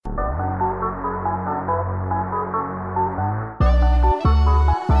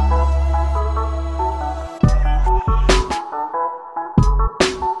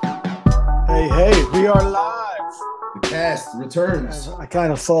returns. I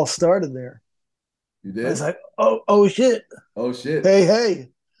kind of false started there. You I was did? like, oh shit. Oh shit. Hey,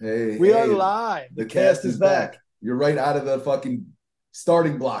 Hey, we are hey, live. the The cast cast is is back. back. You're right out of the fucking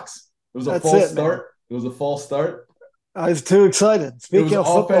starting blocks. It was a That's false it, man. start. It was a false start. I was too excited. It was Speaking of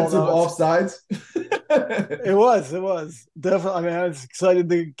football, offensive though, offsides. it was definitely. I mean, I was excited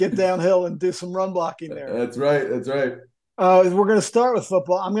to get downhill and do some run blocking there. That's right. That's right. We're going to start with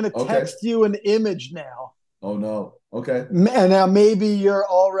football. I'm going to Okay. text you an image now, Oh no. Okay. and now maybe you're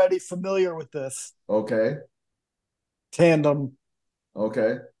already familiar with this Okay. tandem.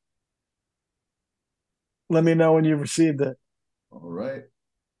 Okay. Let me know when you've received it. All right.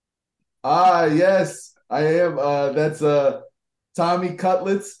 Ah, yes, I am. That's Tommy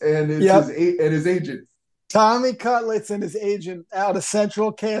Cutlets and it's Yep, his agent. Tommy Cutlets and his agent out of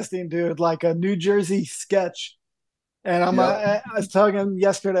Central Casting, dude, like a New Jersey sketch. And Yep. I was talking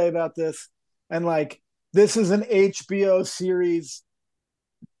yesterday about this, and like this is an HBO series.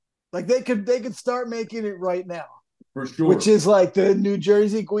 Like they could start making it right now, For which sure. is like the New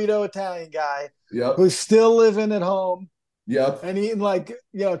Jersey Guido Italian guy Yep. who's still living at home Yep. and eating like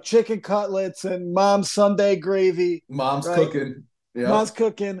chicken cutlets and mom's Sunday gravy, Mom's right? cooking. Mom's Yep.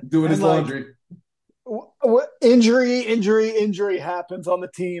 cooking, Doing and his like laundry. injury happens on the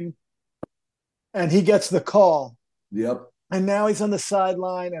team, and he gets the call, Yep. and now he's on the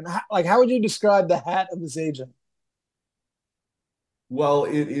sideline. And how would you describe the hat of his agent? Well,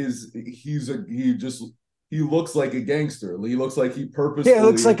 it is. He looks like a gangster. He looks like he Yeah, it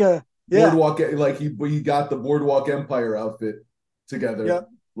looks like purposefully a yeah, boardwalk. Like he got the Boardwalk Empire outfit together. yep,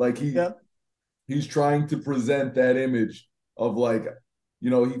 Like yep, he's trying to present that image of like, he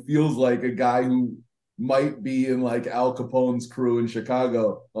feels like a guy who might be in like Al Capone's crew in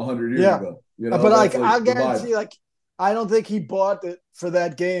Chicago 100 years yeah. ago. But That's like like I the vibe. guarantee, like I don't think he bought it for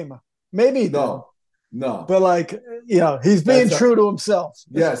that game. Maybe he did, No, no. but like he's being That's true to himself.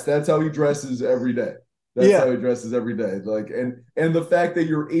 Yes, that's how he dresses every day. That's how Yeah, he dresses every day. Like and the fact that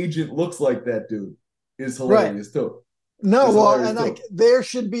your agent looks like that dude is right. hilarious too. No, Is well, hilarious and like too. there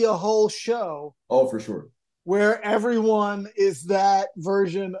should be a whole show Oh, for sure. where everyone is that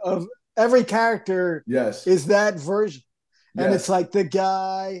version of every character Yes. is that version. And it's Yes. like the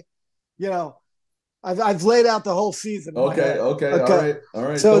guy, you know, I've laid out the whole season in my Okay. head. Okay. All Okay. right. All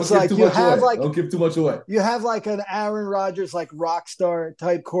right. So Don't it's give like too much away. Don't give too much away. you have like an Aaron Rodgers like rock star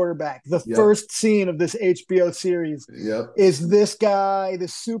type quarterback. The Yep. first scene of this HBO series Yep. is this guy, the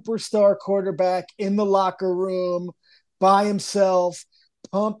superstar quarterback in the locker room by himself,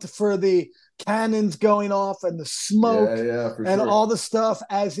 pumped for the cannons going off and the Yeah. smoke Yeah. For and sure. all the stuff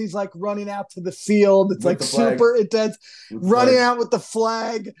as he's like running out to the field. It's With like the flag. super intense, With the running flag. out with the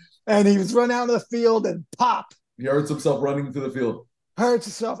flag, and he was running out of the field and pop, He hurts himself running to the field. hurts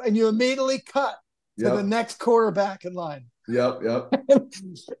himself, and you immediately cut to the Yep. next quarterback in line. Yep. Yep.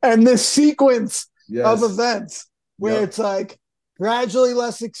 And this sequence of Yes. events where Yep. it's like gradually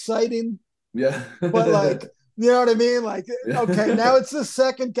less exciting, Yeah. but like, you know what I mean? Like, okay, now Yeah. it's the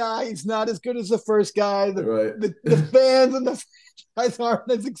second guy. He's not as good as the first guy. The Right. the fans and the franchise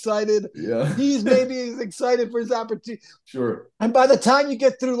aren't as excited. Yeah. He's maybe as excited for his opportunity. Sure. And by the time you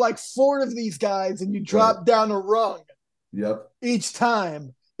get through like four of these guys and you Right. drop down a rung Yep. each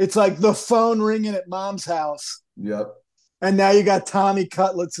time, it's like the phone ringing at mom's house. Yep. And now you got Tommy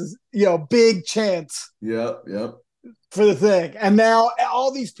Cutlets, big chance Yep. Yep. for the thing. And now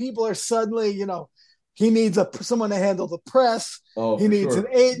all these people are suddenly, he needs someone to handle the press. Oh, He for needs an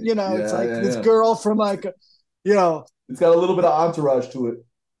sure. eight, it's Yeah. like Yeah. this Yeah. girl from like, It's got a little bit of entourage to it.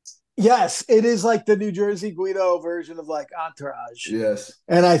 yes, it is like the New Jersey Guido version of like Entourage. Yes.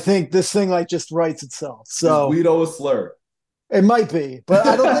 And I think this thing like just writes itself. Is So Guido a slur? it might be, but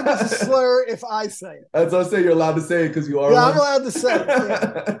I don't think it's a slur if I say it. That's what I say. You're allowed to say it because you are Yeah, I'm one. allowed to say it.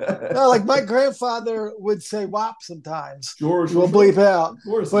 Yeah. No, like my grandfather would say WAP sometimes. Sure. We'll Sure. bleep out. Of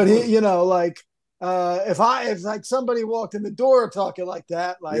course. But Of course. he, like if like somebody walked in the door talking like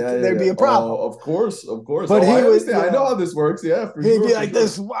that, like Yeah. Yeah. there'd Yeah. be a problem. Oh, of course. Of course. But Oh, he I would, understand. I know how this works. Yeah. For he'd sure. be For like sure.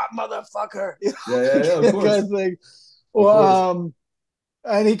 this WAP motherfucker, Yeah. Yeah. Yeah. Of kind course. of thing. Of Well, course.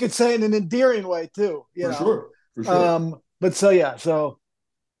 and he could say it in an endearing way too, For sure. For sure. But so yeah, so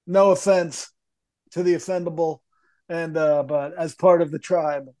no offense to the offendable, and but as part of the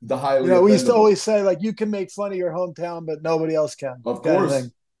tribe, The highly we used to offendable. always say like you can make fun of your hometown, but nobody else can, Of kind of course.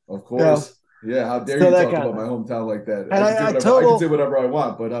 thing. Of You know, course. Yeah. How dare so you that talk kind about of my thing. hometown like that? And I can say whatever. I can say total whatever I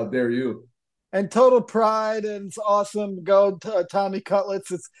want, but how dare you? and total pride, and it's awesome. Go to Tommy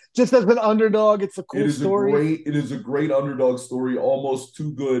Cutlets. It's just as an underdog. It's a It cool is a story. great it is a great underdog story, almost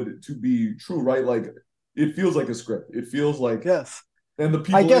too good to be true, right? Like it feels like a script. It feels like Yes. and the I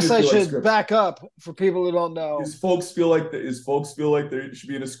people in guess it I feel like should scripts. back up for people who don't know. His folks feel like they should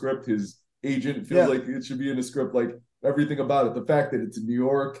be in a script. His agent feels Yeah. like it should be in a script. Like everything about it, the fact that it's in New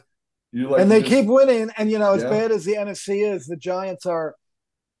York, you're like And you they just keep winning. And, as yeah, bad as the NFC is, the Giants are,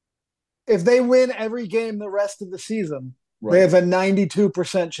 if they win every game the rest of the season, they right, have a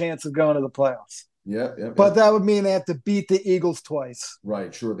 92% chance of going to the playoffs. yeah, yeah, yeah, But that would mean they have to beat the Eagles twice.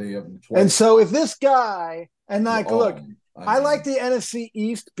 right. Sure, they have them And twice. so if this guy, and Well, like, look, I I like mean, the NFC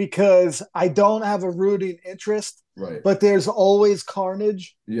East because I don't have a rooting interest, right, but there's always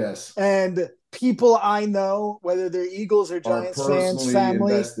carnage. yes, And people I know, whether they're Eagles or are Giants fans, personally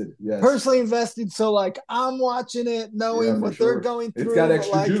family, invested. Yes, personally invested. So like I'm watching it, yeah, knowing for what they're sure. going It's got through.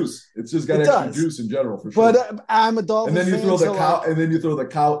 extra Like juice. It's just got it extra does. juice in general, for But sure. I'm a And Dolphins then you fan, throw the so cow, like and then you throw the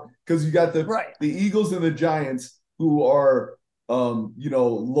cow because you got right, the Eagles and the Giants who are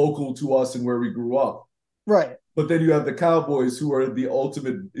local to us and where we grew up. right. But then you have the Cowboys who are the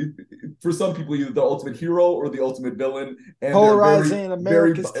ultimate, for some people, either the ultimate hero or the ultimate villain, and they're very, Polarizing very,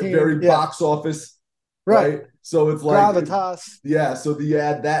 America's team. very Yeah, box office, right. right? So it's like, Gravitas. yeah. So you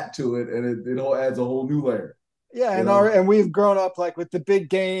add that to it, and it all adds a whole new layer. Yeah, You and know? we've grown up like with the big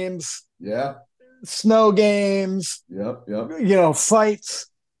games, Yeah. snow games, Yep. Yep. fights,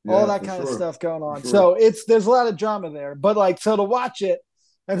 all Yeah. that For kind of sure. stuff going For on. sure. So there's a lot of drama there. But like so to watch it,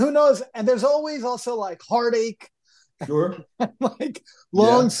 and who knows, and there's always also like heartache, Sure. like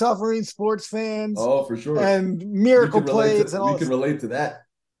long Yeah. suffering sports fans Oh, for sure. and miracle plays and We all can this. relate to that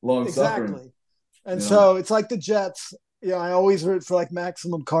long suffering. Exactly. And You know. so it's like the Jets. I always root for like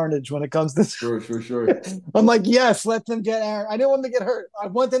maximum carnage when it comes to. Sure. Sure. Sure. I'm like, yes, let them get Aaron. I didn't want them to get hurt. I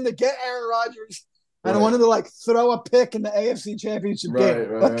want them to get Aaron Rodgers. I don't Right. want him to like throw a pick in the AFC Championship Right. game,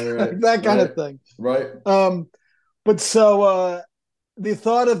 Right. like, Right. like Right. that kind Right. of thing. Right. But so the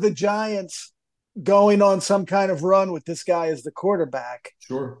thought of the Giants going on some kind of run with this guy as the quarterback,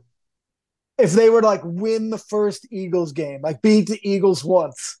 Sure. if they were to like win the first Eagles game, like beat the Eagles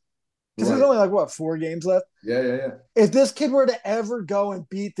once, because there's Right. only like what 4 games left. Yeah. Yeah. Yeah. If this kid were to ever go and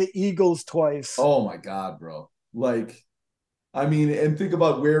beat the Eagles twice, Oh my God, bro. Like, I mean, and think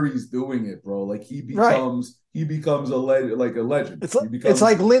about where he's doing it, bro. Like right? he becomes a legend. It's He it's becomes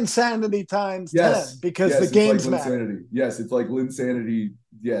like Linsanity times 10 yes, because the yes, it's like games matter. Linsanity. Yes, it's like Linsanity,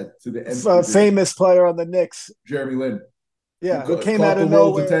 yeah, to the nth degree. Famous player on the Knicks, Jeremy Lin, yeah, who came caught out the of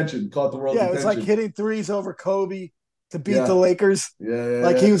world's nowhere. attention, caught the world's Yeah, it was like attention. hitting threes over Kobe to beat the Yeah, Lakers. yeah, yeah,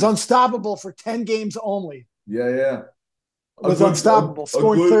 Like yeah. he was unstoppable for 10 games only. Yeah, yeah. A Was good unstoppable, a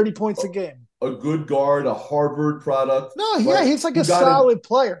scoring good 30 points a game. a good guard, a Harvard product, No, yeah, right? he's like a solid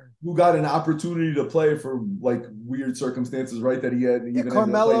player. Who got an opportunity to play for like weird circumstances, right? That he had Yeah, even ended up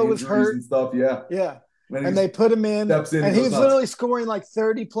Carmelo playing was injuries hurt. and stuff. Yeah, Yeah. and And he they put him in, steps in and and he goes was nuts. literally scoring like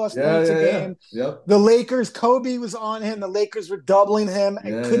 30 plus Yeah, points yeah, a yeah. game. Yep. The Lakers, Kobe was on him. The Lakers were doubling him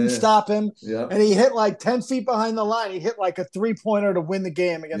and Yeah, couldn't yeah, stop him. yeah. And he hit like 10 feet behind the line. He hit like a 3-pointer to win the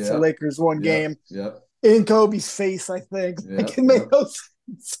game against the Yep. Lakers one game Yep. in Kobe's face, I think. Like Yep. it made Yep. no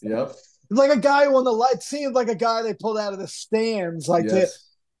sense. Yep. It's like a guy who on the light. It seemed like a guy they pulled out of the stands, like to Yes.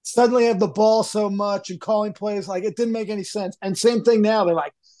 suddenly have the ball so much and calling plays. Like it didn't make any sense. And same thing now. They're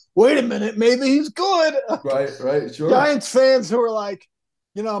like, wait a minute, maybe he's good. Right. Right. Sure. Giants fans who are like,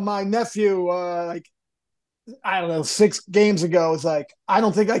 my nephew, like, I don't know, 6 games ago was like, I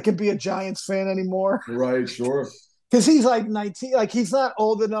don't think I can be a Giants fan anymore. Right. Sure. Because he's like 19, like he's not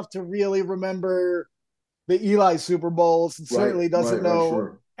old enough to really remember the Eli Super Bowls and certainly doesn't know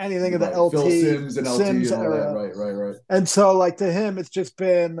Sure. anything of the Right. Phil LT Sims and LT and all era. that. Right. Right. Right. And so like to him, it's just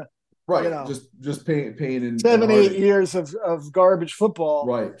been Right. Just pain and 7-8 years of garbage football.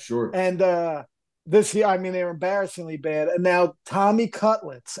 Right. Sure. And this year, I mean, they were embarrassingly bad. And now Tommy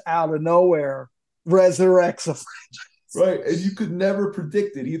Cutlets out of nowhere resurrects a franchise. Right. And you could never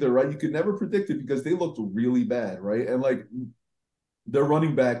predict it either, right? You could never predict it because they looked really bad, right? And like their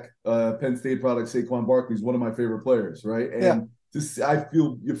running back, Penn State product, Saquon Barkley, is one of my favorite players, right? And I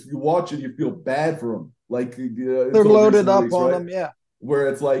feel if you watch it, you feel bad for him. Like they're loaded up weeks, on right? him, yeah. Where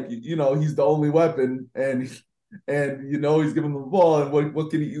it's like, he's the only weapon and he's giving them the ball and what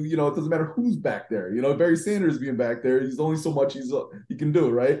can he it doesn't matter who's back there. Barry Sanders being back there, he's only so much he can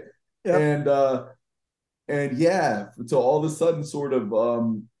do, right? Yep. And yeah, so all of a sudden sort of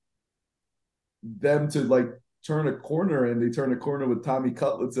them to like turn a corner, and they turn a corner with Tommy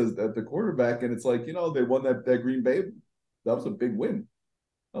Cutlets at the quarterback, and it's like, they won that Green Bay. That was a big win.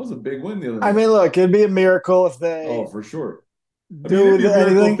 That was a big win the other night. I mean, look, it'd be a miracle if they for sure. do it'd be a miracle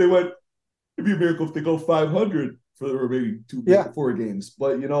anything. if they went. It'd be a miracle if they go 500 for the remaining 4 games.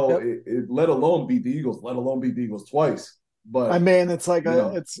 But let alone beat the Eagles. Let alone beat the Eagles twice. but I mean, it's like you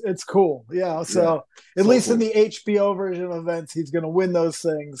know, it's cool. Yeah. yeah, So at so least in cool. the HBO version of events, he's going to win those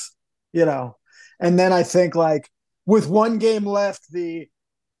things, you know. And then I think like with one game left, the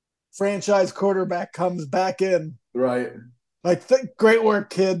franchise quarterback comes back in. Right. Like, great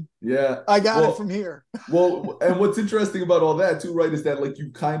work, kid. Yeah. I got it from Well, here. and what's interesting about all that too, right, is that like you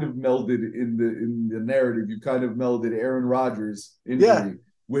kind of melded in the narrative, you kind of melded Aaron Rodgers' Yeah. injury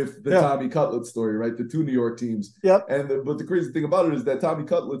with the Yeah. Tommy Cutlets story, right? The two New York teams. Yep. But the crazy thing about it is that Tommy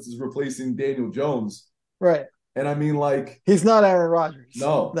Cutlets is replacing Daniel Jones. Right. And I mean, like, He's not Aaron Rodgers.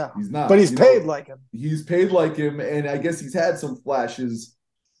 no, No. he's But not. he's You paid know, like him. he's paid like him, and I guess he's had some flashes,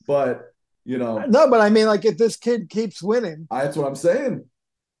 but you know, No, but I mean, like, if this kid keeps winning, that's what I'm saying.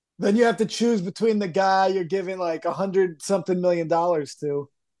 then you have to choose between the guy you're giving like $100-something million to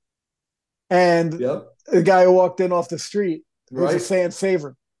and Yep. the guy who walked in off the street who's a Right. fan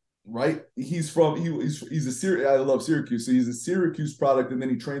favorite. Right. He's a I love Syracuse, so he's a Syracuse product, and then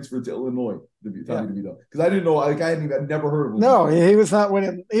he transferred to Illinois. Tommy DeVito, because I didn't know, like I'd never heard of him. No, before. he was not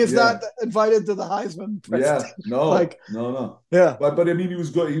winning. He's Yeah. not invited to the Heisman Yeah. presentation. No. Like, no. yeah, But I mean, he was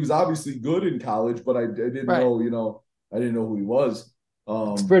good. He was obviously good in college, but I didn't right. know. You know, I didn't know who he was.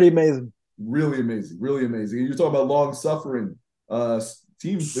 It's pretty amazing. Really amazing. Really amazing. And you're talking about long suffering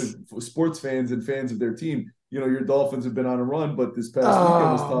teams, sports fans and fans of their team. You know, your Dolphins have been on a run, but this past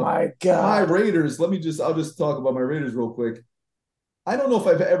weekend was tough. Oh my God. My Raiders, I'll just talk about my Raiders real quick. I don't know if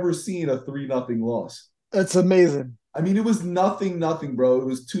I've ever seen a 3-0 loss. That's amazing. I mean, it was nothing, bro. It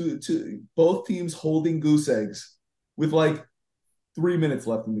was two both teams holding goose eggs with like 3 minutes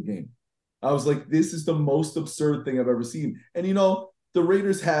left in the game. I was like, this is the most absurd thing I've ever seen. And you know, the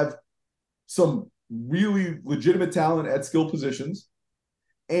Raiders have some really legitimate talent at skill positions,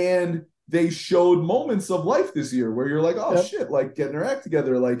 and they showed moments of life this year where you're like, oh shit, like getting their act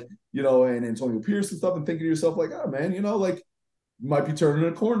together, like, you know, and Antonio Pierce and stuff, and thinking to yourself, like, oh man, you know, like might be turning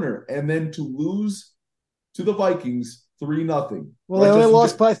a corner. And then to lose to the Vikings 3-0. Well, right? They only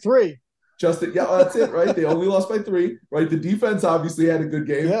lost by 3. Yeah, that's it, right? They only lost by 3, right? The defense obviously had a good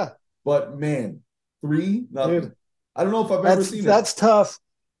game. Yeah. But man, 3-0. I don't know if I've ever seen it. That's tough.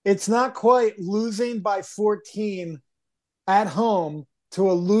 It's not quite losing by 14 at home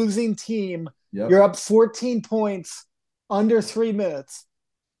to a losing team. Yep. You're up 14 points under 3 minutes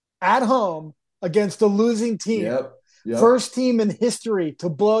at home against a losing team. Yep. First team in history to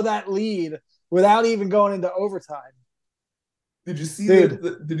blow that lead without even going into overtime. Did you see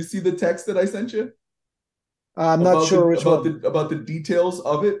did you see the text that I sent you? I'm not sure which one. About the details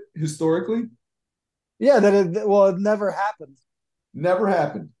of it historically? Yeah, it never happened. Never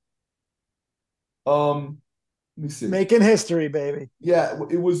happened. Let me see. Making history, baby. Yeah,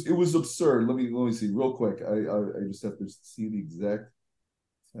 it was absurd. Let me see real quick. I just have to see the exact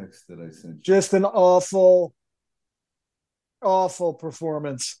text that I sent you. Just an awful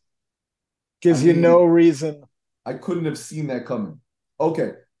performance. Gives you no reason. I couldn't have seen that coming.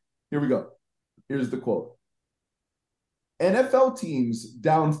 Okay, here we go. Here's the quote. NFL teams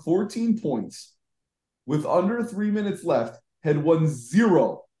down 14 points with under 3 minutes left had won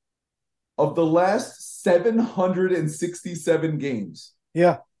 0 of the last 767 games.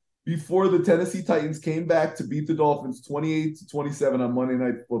 Yeah. Before the Tennessee Titans came back to beat the Dolphins 28-27 on Monday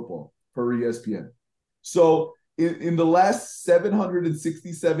Night Football per ESPN. So in the last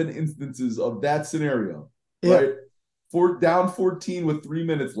 767 instances of that scenario, right? Down 14 with 3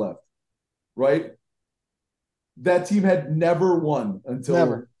 minutes left, right? That team had never won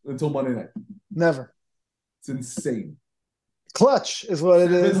until Monday night. Never. It's insane. Clutch is what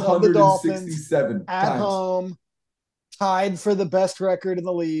it is of the Dolphins at times. home, tied for the best record in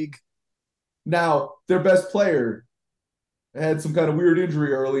the league. Now, their best player had some kind of weird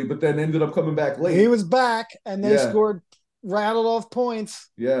injury early, but then ended up coming back late. He was back, and they rattled off points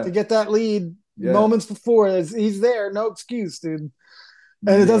to get that lead moments before. He's there, no excuse, dude.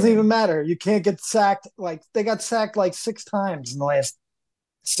 And it doesn't even matter. You can't get sacked. Like, they got sacked like 6 times in the last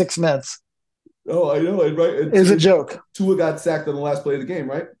 6 minutes. Oh, I know, right? It's a joke. Tua got sacked on the last play of the game,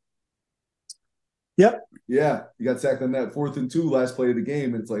 right? Yep. Yeah, he got sacked on that 4th and 2 last play of the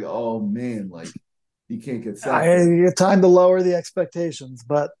game. And it's like, oh man, like he can't get sacked. Time to lower the expectations,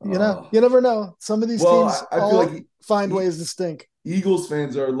 but you know, you never know. Some of these teams I feel like find ways to stink. Eagles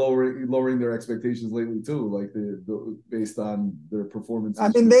fans are lowering their expectations lately too, like based on their performance. I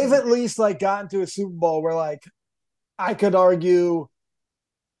mean, they've at least like gotten to a Super Bowl where, like, I could argue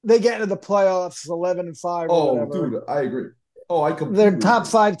they get into the playoffs 11-5. Oh, whatever. Dude, I agree. Oh, I completely. They're top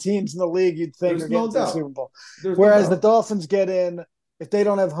 5 teams in the league. You'd think are getting to the Super Bowl. Whereas the Dolphins get in if they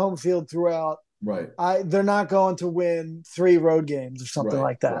don't have home field throughout. Right. They're not going to win 3 road games or something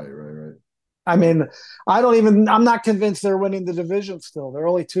like that. Right. I mean, I'm not convinced they're winning the division still. They're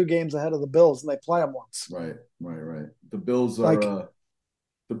only 2 games ahead of the Bills, and they play them once. Right. The Bills are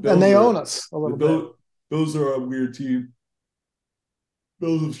and they own us a little bit. Bills are a weird team.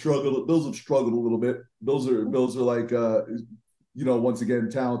 Bills have struggled a little bit. Bills are like once again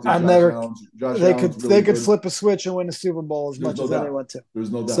talented. They could flip a switch and win a Super Bowl as much as anyone too.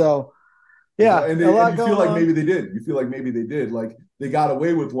 There's no doubt. So yeah, and you feel like maybe they did. You feel like maybe they did. Like they got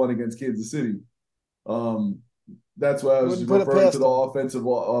away with one against Kansas City. That's why I was referring to the offensive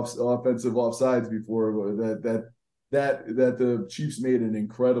offsides before that the Chiefs made an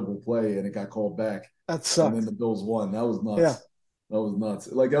incredible play and it got called back. That sucked. And then the Bills won. That was nuts. Yeah. That was nuts.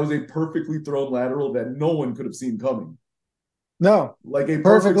 Like that was a perfectly thrown lateral that no one could have seen coming. No. Like a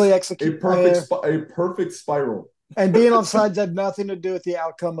perfectly executed, a perfect spiral. And being offsides had nothing to do with the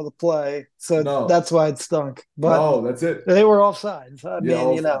outcome of the play, so that's why it stunk. But that's it. They were offsides. I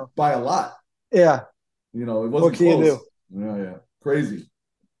mean, by a lot. Yeah. It wasn't what can close. You do? Yeah. Crazy.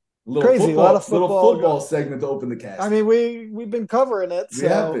 A lot of football segment to open the cast. I mean, we've been covering it.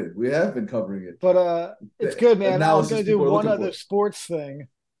 We have been covering it. But it's good, man. I was going to do one other sports thing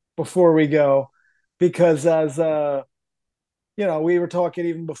before we go, because as we were talking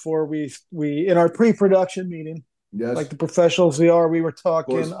even before we in our pre-production meeting, like the professionals we are, we were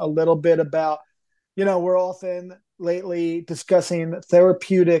talking a little bit about, we're often lately discussing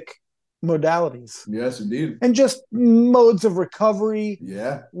therapeutic modalities. Yes, indeed. And just modes of recovery.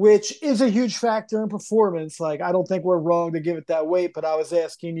 Yeah. Which is a huge factor in performance. Like, I don't think we're wrong to give it that weight, but I was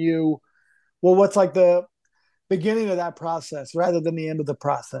asking you, well, what's like the beginning of that process rather than the end of the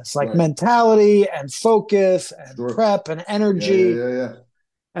process? Like mentality and focus and prep and energy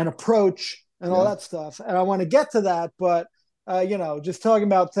and approach and all that stuff. And I want to get to that, but just talking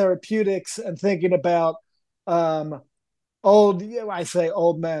about therapeutics and thinking about old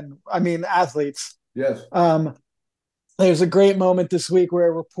men, I mean athletes. Yes. There's a great moment this week where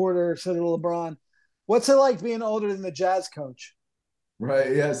a reporter said to LeBron, "What's it like being older than the Jazz coach?"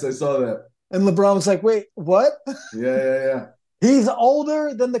 Right. Yes, I saw that. And LeBron was like, "Wait, what?" Yeah. He's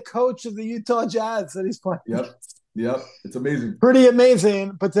older than the coach of the Utah Jazz that he's playing. Yep. It's amazing. Pretty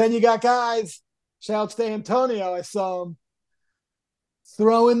amazing. But then you got guys, shouts to Antonio, I saw him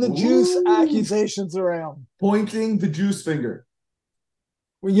throwing the juice accusations around. Pointing the juice finger.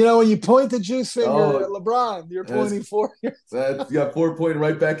 Well, when you point the juice finger at LeBron, you're pointing 4 years. You got 4 pointing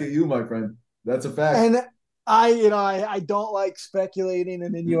right back at you, my friend. That's a fact. And I don't like speculating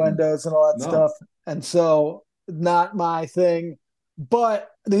and innuendos and all that stuff. And so not my thing. But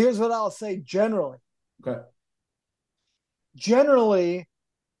here's what I'll say generally. Okay. Generally,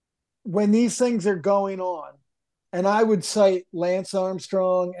 when these things are going on, and I would cite Lance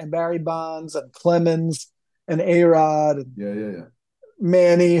Armstrong and Barry Bonds and Clemens and A-Rod and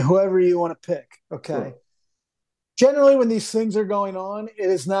Manny, whoever you want to pick, okay? Sure. Generally, when these things are going on, it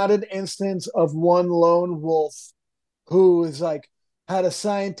is not an instance of one lone wolf who is like had a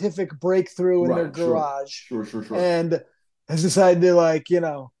scientific breakthrough in their garage. Sure. And has decided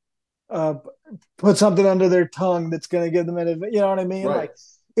to put something under their tongue that's going to give them you know what I mean? Right. Like,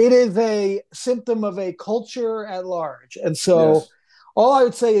 it is a symptom of a culture at large. And so all I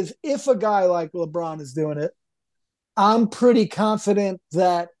would say is if a guy like LeBron is doing it, I'm pretty confident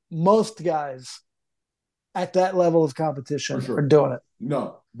that most guys at that level of competition are doing it.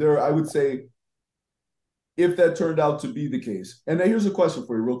 No, I would say if that turned out to be the case. And now here's a question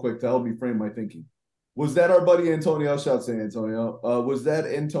for you real quick to help me frame my thinking. Was that our buddy Antonio? Shout to Antonio. Was that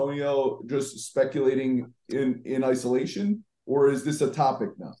Antonio just speculating in isolation? Or is this a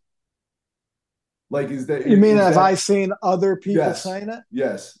topic now? Like, is that you mean? Have I seen other people saying it?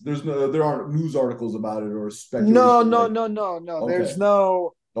 Yes. There aren't news articles about it or speculation. No. Okay. There's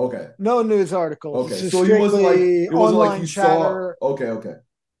no news articles. Okay, so it wasn't like you chatter. Saw.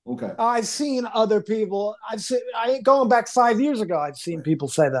 Okay. I've seen other people. Going back 5 years ago. I've seen people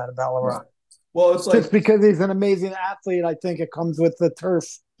say that about LeBron. Right. Well, it's just because he's an amazing athlete. I think it comes with the turf.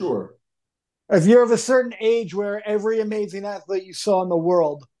 Sure. If you're of a certain age where every amazing athlete you saw in the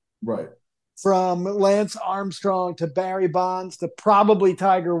world, right, from Lance Armstrong to Barry Bonds to probably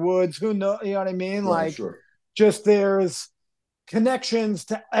Tiger Woods, who know, you know what I mean? Right, just there's connections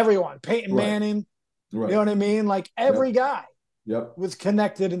to everyone. Peyton Manning, you know what I mean? Like every guy was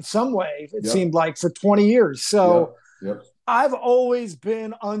connected in some way, it seemed like, for 20 years. So I've always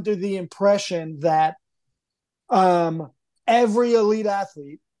been under the impression that every elite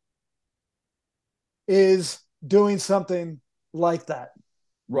athlete is doing something like that.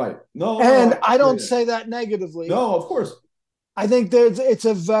 Right. I don't say that negatively. No, of course. I think it's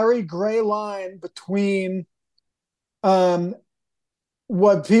a very gray line between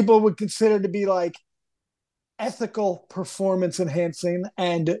what people would consider to be like ethical performance enhancing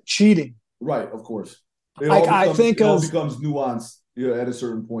and cheating. Right, of course. It all becomes nuanced, at a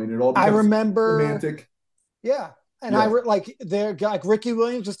certain point. It all becomes I remember semantic. Yeah. And like Ricky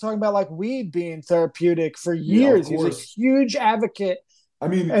Williams was talking about like weed being therapeutic for years. He's a huge advocate. I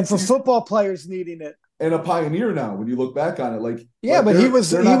mean, and for football players needing it. And a pioneer now when you look back on it. But he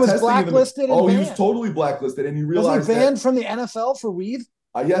was blacklisted. He was totally blacklisted, and he realized was he banned from the NFL for weed?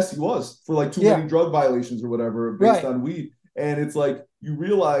 Yes, he was, for like too many drug violations or whatever based on weed. And it's like you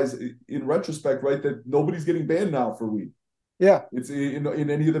realize in retrospect, right, that nobody's getting banned now for weed. Yeah, it's in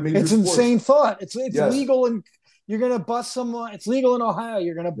any of the major. It's sports. Insane thought. It's legal, and you're gonna bust someone. It's legal in Ohio.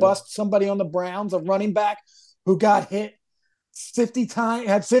 You're gonna bust somebody on the Browns, a running back who got hit 50 times,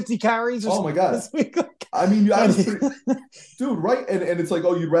 had 50 carries. Oh my god! I mean, dude, right? And it's like,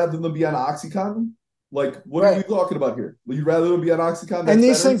 oh, you'd rather them be on OxyContin? Like, what are we talking about here? You'd rather them be on OxyContin? And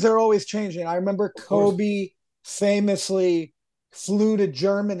these things are always changing. I remember Kobe famously flew to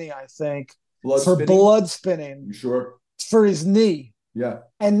Germany, I think, blood spinning. You sure? For his knee. Yeah.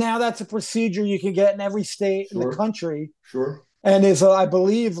 And now that's a procedure you can get in every state in the country. Sure. And is, I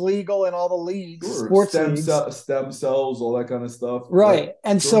believe, legal in all the leagues, sports leagues. Stem cells, all that kind of stuff. Right. Yeah.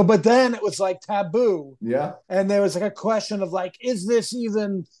 And so, but then it was like taboo. Yeah. And there was like a question of like, is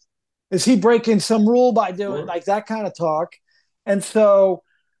he breaking some rule by doing like that kind of talk? And so,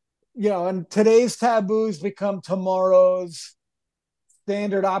 and today's taboos become tomorrow's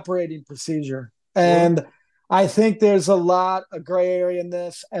standard operating procedure. And I think there's a lot of gray area in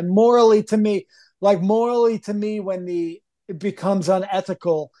this. And morally to me, when it becomes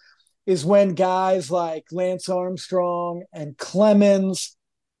unethical is when guys like Lance Armstrong and Clemens,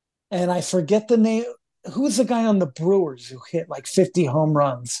 and I forget the name. Who's the guy on the Brewers who hit like 50 home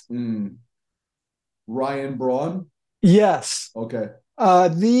runs? Ryan Braun? Yes. Okay.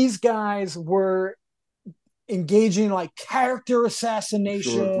 These guys were engaging like character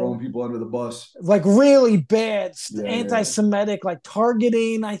assassination, throwing people under the bus, like really bad anti-Semitic, like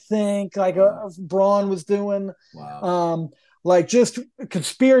targeting. I think Braun was doing, like just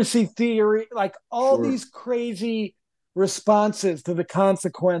conspiracy theory, like all these crazy responses to the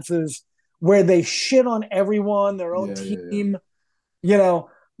consequences where they shit on everyone, their own team.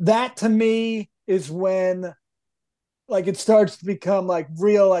 That to me is when like it starts to become like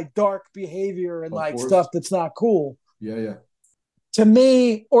real, like dark behavior and like stuff that's not cool. Yeah. To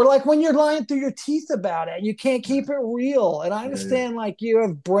me, or like when you're lying through your teeth about it, you can't keep it real. And I understand like you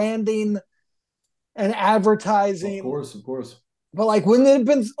have branding and advertising. Of course. But like when it had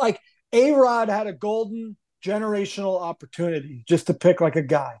been like A-Rod had a golden generational opportunity just to pick like a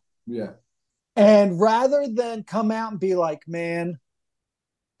guy. Yeah. And rather than come out and be like, man,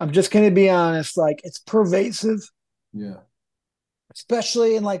 I'm just going to be honest, like it's pervasive. Yeah.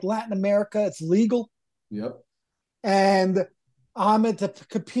 Especially in like Latin America, it's legal. Yep. And I'm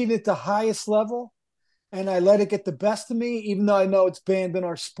compete at the highest level, and I let it get the best of me, even though I know it's banned in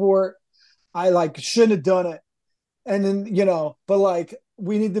our sport. I like shouldn't have done it. And then, but like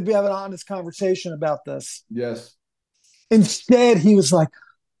we need to have an honest conversation about this. Yes. Instead, he was like,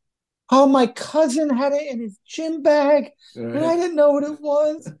 oh, my cousin had it in his gym bag, and I didn't know what it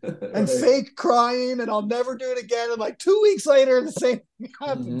was. And fake crying, and I'll never do it again. And like 2 weeks later, the same thing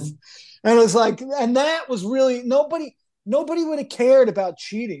happens. And it was like, and that was really, nobody would have cared about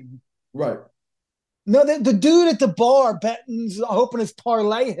cheating. Right. No, the dude at the bar betting, hoping his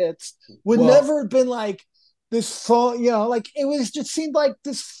parlay hits, would never have been like this phone, like it was just seemed like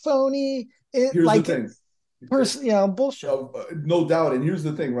this phony. Here's like, the thing. Bullshit. No doubt. And here's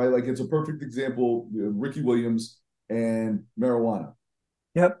the thing, right? Like it's a perfect example, Ricky Williams and marijuana.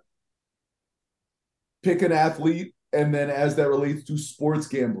 Yep. Pick an athlete, and then as that relates to sports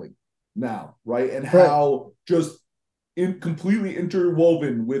gambling now, right? And how just completely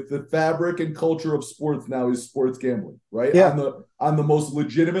interwoven with the fabric and culture of sports now is sports gambling, right? Yeah. On the most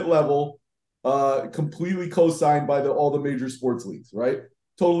legitimate level, completely co-signed by all the major sports leagues, right?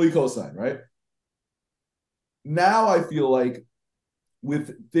 Totally co-signed, right? Now I feel like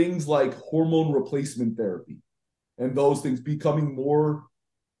with things like hormone replacement therapy and those things becoming more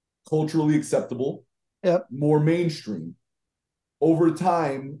culturally acceptable, more mainstream, over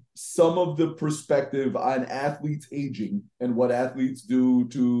time, some of the perspective on athletes aging and what athletes do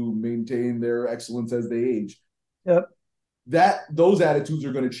to maintain their excellence as they age, those attitudes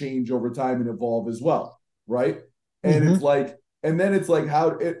are going to change over time and evolve as well, right? And it's like, and then it's like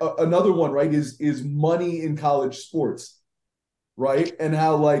another one, right, is money in college sports, right? And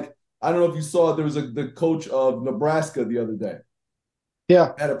how, like, I don't know if you saw it, there was the coach of Nebraska the other day.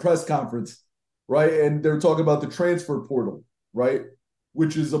 Yeah. At a press conference, right? And they were talking about the transfer portal, right?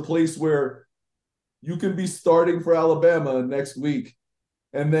 which is a place where you can be starting for Alabama next week,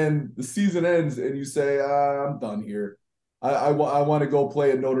 and then the season ends and you say, I'm done here. I want to go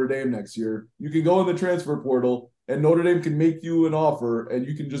play at Notre Dame next year. You can go in the transfer portal and Notre Dame can make you an offer and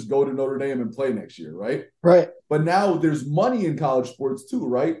you can just go to Notre Dame and play next year, right? Right. But now there's money in college sports too,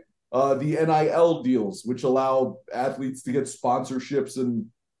 right? The NIL deals, which allow athletes to get sponsorships and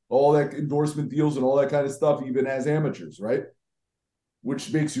all that endorsement deals and all that kind of stuff, even as amateurs, right?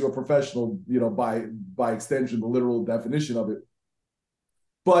 Which makes you a professional, by extension, the literal definition of it.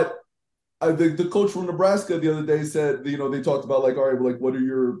 But the coach from Nebraska the other day said, they talked about all right, what are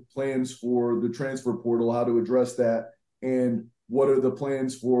your plans for the transfer portal, how to address that, and what are the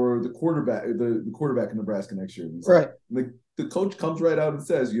plans for the quarterback, the quarterback in Nebraska next year? Right. The coach comes right out and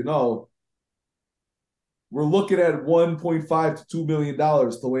says, we're looking at $1.5 to $2 million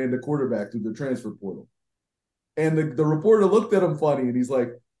to land a quarterback through the transfer portal. And the reporter looked at him funny, and he's like,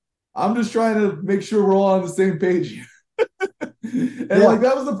 I'm just trying to make sure we're all on the same page here. And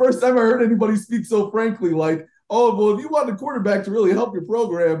that was the first time I heard anybody speak so frankly, like, oh, well, if you want a quarterback to really help your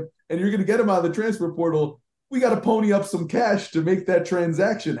program and you're going to get him out of the transfer portal, we got to pony up some cash to make that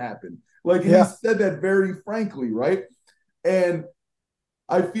transaction happen. He said that very frankly, right? And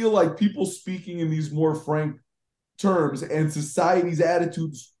I feel like people speaking in these more frank terms and society's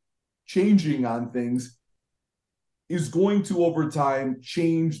attitudes changing on things is going to, over time,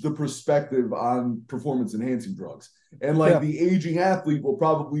 change the perspective on performance-enhancing drugs. And the aging athlete will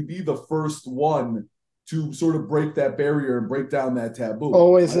probably be the first one to sort of break that barrier and break down that taboo.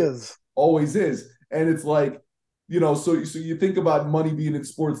 Always is. Always is. And it's so you think about money being in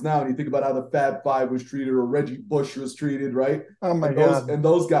sports now, and you think about how the Fab Five was treated or Reggie Bush was treated, right? Oh my God. And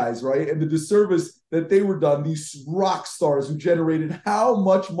those guys, right? And the disservice that they were done, these rock stars who generated how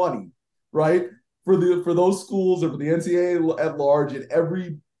much money, right? For those schools or for the NCAA at large and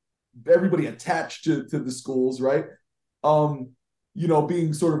everybody attached to the schools, right?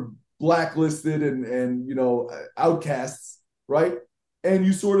 Being sort of blacklisted and outcasts, right? And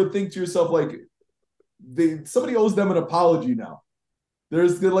you sort of think to yourself, somebody owes them an apology now.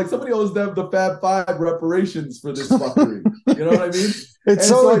 There's somebody owes them the Fab Five reparations for this fuckery. You know what I mean? It's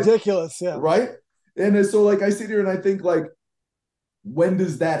so ridiculous, yeah. Right? And so I sit here and I think when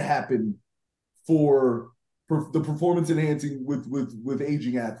does that happen for the performance enhancing with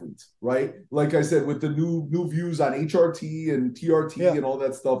aging athletes, right? Like I said, with the new views on HRT and TRT and all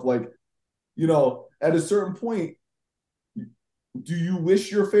that stuff, at a certain point, do you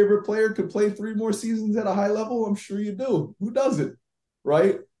wish your favorite player could play 3 more seasons at a high level? I'm sure you do. Who doesn't,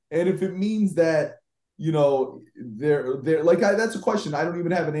 right? And if it means that, that's a question I don't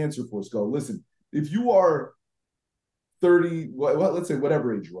even have an answer for, Sko. Listen, if you are 30, let's say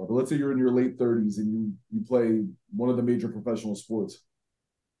whatever age you are, but let's say you're in your late 30s and you play one of the major professional sports.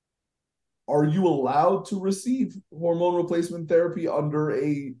 Are you allowed to receive hormone replacement therapy under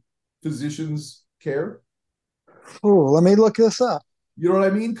a physician's care? Oh, let me look this up. You know what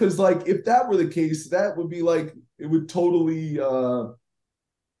I mean? Because if that were the case, that would be it would totally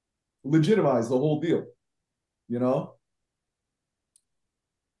legitimize the whole deal.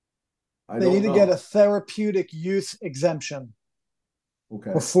 They need to get a therapeutic use exemption.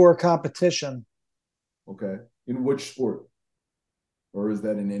 Okay. Before competition. Okay. In which sport? Or is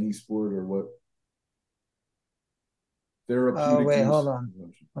that in any sport or what? Therapeutic wait, use hold on.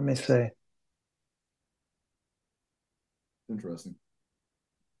 exemption. Let me see. Interesting.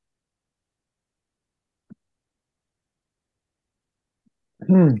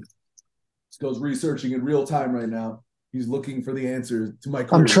 Goes researching in real time right now. He's looking for the answer to my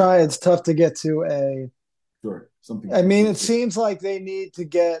query. I'm trying. It's tough to get to something. I mean, it seems like they need to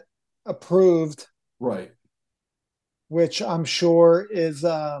get approved, right? Which I'm sure is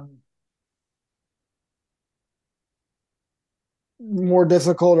more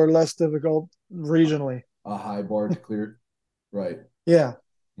difficult or less difficult regionally. A high bar to clear, right? Yeah,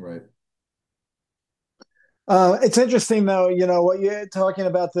 right. It's interesting, though, what you're talking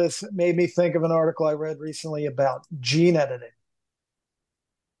about this made me think of an article I read recently about gene editing.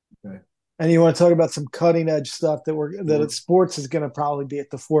 Okay. And you want to talk about some cutting edge stuff that sports is going to probably be at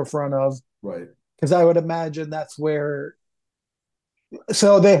the forefront of. Right. Because I would imagine that's where.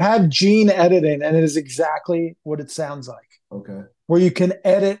 So they had gene editing, and it is exactly what it sounds like. Okay. Where you can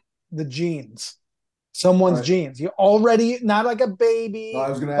edit the genes. Someone's genes. You already, not like a baby, I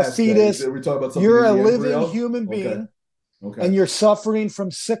was going to ask fetus. That. We're talking about something. You're a living human being, and you're suffering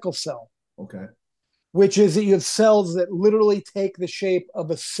from sickle cell. Okay. Which is that you have cells that literally take the shape of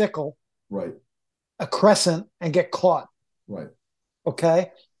a sickle, right, a crescent, and get caught. Right.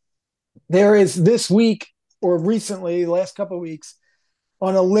 Okay. There is this week or recently, the last couple of weeks,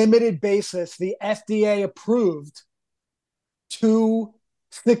 on a limited basis, the FDA approved 2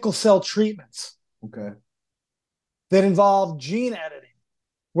 sickle cell treatments. Okay. That involve gene editing,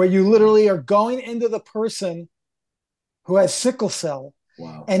 where you literally are going into the person who has sickle cell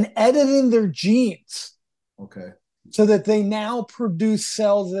and editing their genes. Okay. So that they now produce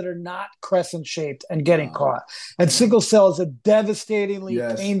cells that are not crescent shaped and getting caught. And sickle cell is a devastatingly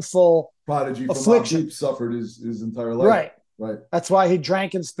painful prodigy from affliction. Deep suffered his entire life. Right. That's why he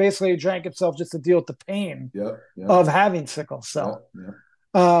drank himself just to deal with the pain of having sickle cell.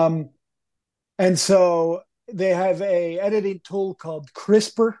 And so they have a editing tool called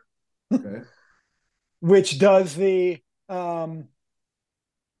CRISPR, which does the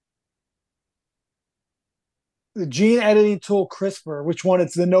gene editing tool CRISPR, which won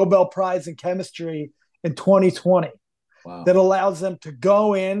the Nobel Prize in Chemistry in 2020, that allows them to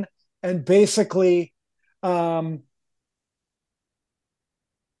go in and basically edit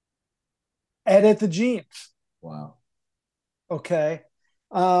the genes. Wow. Okay.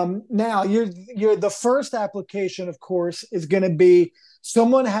 Now you're the first application, of course, is going to be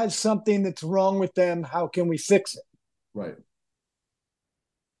someone has something that's wrong with them. How can we fix it? Right.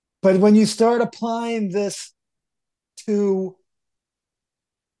 But when you start applying this so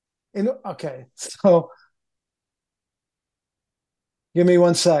give me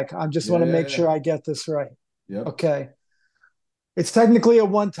one sec. I just want to make sure I get this right. Yep. Okay. It's technically a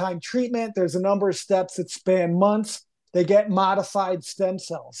one-time treatment. There's a number of steps that span months. They get modified stem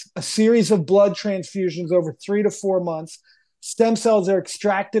cells, a series of blood transfusions over 3 to 4 months. Stem cells are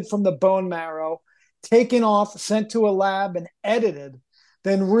extracted from the bone marrow, taken off, sent to a lab, and edited,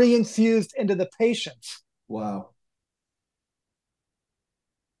 then reinfused into the patients. Wow.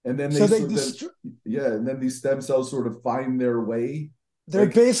 And then and then these stem cells sort of find their way. They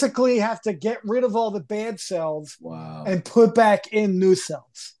basically have to get rid of all the bad cells and put back in new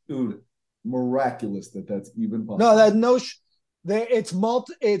cells. Dude, miraculous that's even possible. No, it's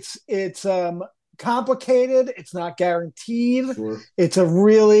complicated. It's not guaranteed. Sure. It's a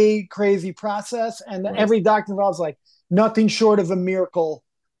really crazy process, and every doctor involved is like nothing short of a miracle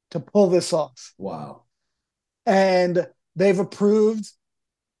to pull this off. Wow. And they've approved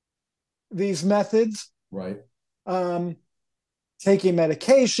these methods. Right. Taking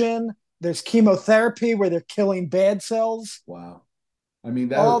medication. There's chemotherapy where they're killing bad cells. Wow. I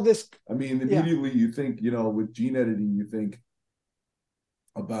mean, immediately you think, with gene editing, you think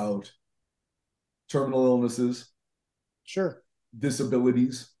about terminal illnesses. Sure.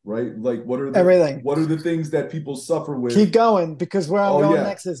 Disabilities, right? Like what are the things that people suffer with? Keep going, because where I'm going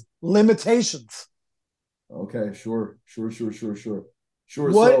next is limitations. Okay, sure.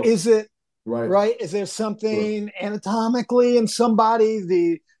 What is it? Right? Is there something anatomically in somebody,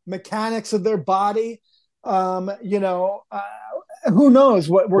 the mechanics of their body? Who knows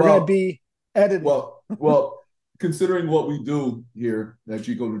what we're going to be editing? Well, considering what we do here at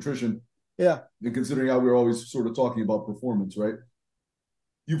GCode Nutrition, and considering how we're always sort of talking about performance, right?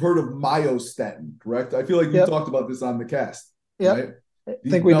 You've heard of myostatin, correct? I feel like you talked about this on the cast, right? I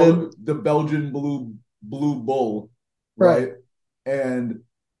think we did. The Belgian blue bull, right? And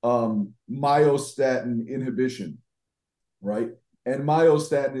myostatin inhibition, right? And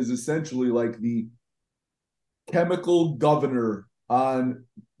myostatin is essentially like the chemical governor on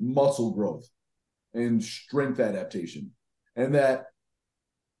muscle growth and strength adaptation, and that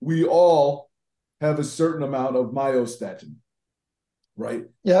we all have a certain amount of myostatin, right?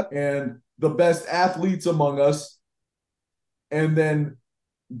 Yep. And the best athletes among us, and then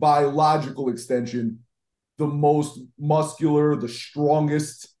by logical extension, the most muscular, the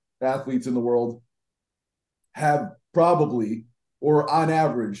strongest athletes in the world have probably, or on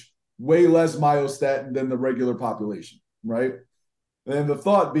average, way less myostatin than the regular population, right? And the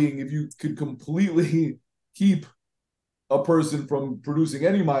thought being, if you could completely keep a person from producing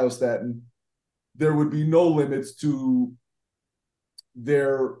any myostatin, there would be no limits to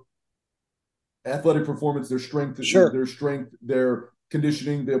their athletic performance, their strength, their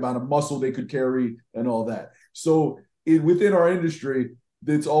conditioning, the amount of muscle they could carry, and all that. So within our industry,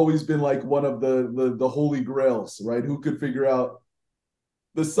 it's always been like one of the holy grails, right? Who could figure out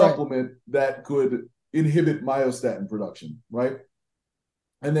the supplement that could inhibit myostatin production, right?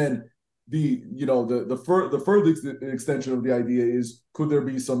 And then the further extension of the idea is, could there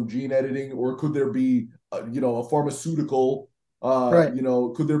be some gene editing, or could there be a pharmaceutical,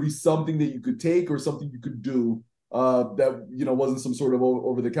 could there be something that you could take or something you could do that wasn't some sort of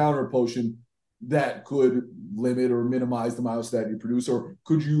over-the-counter potion that could limit or minimize the myostatin you produce? Or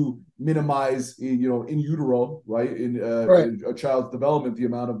could you minimize in utero, right, in a child's development, the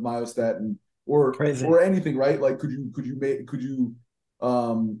amount of myostatin or anything, right? Like could you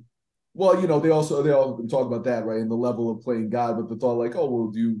Well, you know, they all talk about that, right? And the level of playing God, but the thought like, oh,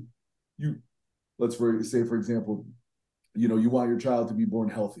 well, you let's say, for example, you know, you want your child to be born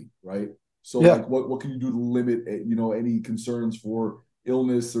healthy, right? So like what can you do to limit, you know, any concerns for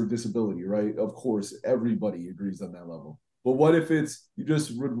illness or disability, right? Of course, everybody agrees on that level. But what if it's you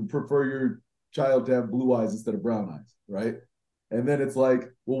just would prefer your child to have blue eyes instead of brown eyes, right? And then it's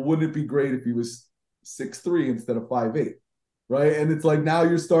like, well, wouldn't it be great if he was 6'3" instead of 5'8"? Right. And it's like now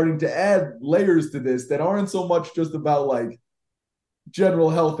you're starting to add layers to this that aren't so much just about like general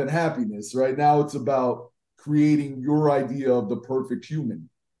health and happiness. Right now it's about creating your idea of the perfect human.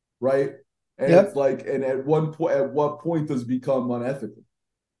 Right. And it's like, and at what point does it become unethical?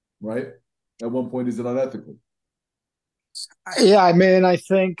 Right. At one point is it unethical? Yeah, I mean, I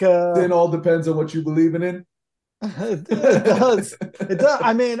think it all depends on what you believe in. It does. It does.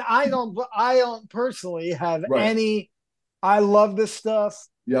 I mean, I don't personally have any. I love this stuff.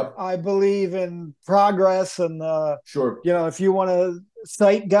 Yep. I believe in progress and sure. You know, if you want to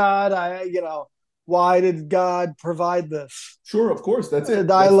cite God, why did God provide this? Sure, of course. That's it.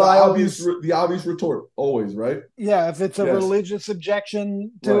 That's the obvious retort, always, right? Yeah, if it's a religious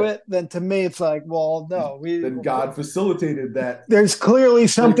objection to it, then to me it's like, well, no. Then God facilitated that. There's clearly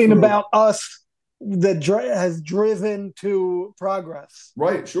something about us that has driven to progress.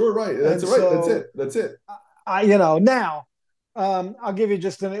 Right, sure, right. That's right. So, that's it. Now, I'll give you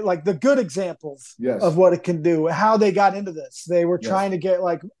just like the good examples of what it can do, how they got into this. They were trying to get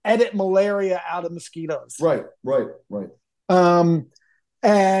edit malaria out of mosquitoes. Right.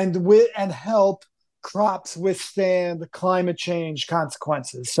 And help crops withstand the climate change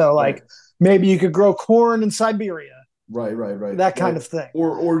consequences. So maybe you could grow corn in Siberia. Right. That kind of thing.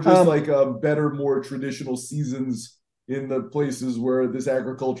 Or just better, more traditional seasons in the places where this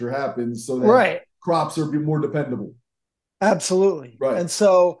agriculture happens so that crops are more dependable. Absolutely. Right. And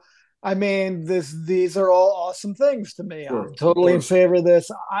so, I mean, these are all awesome things to me. Sure, I'm totally in favor of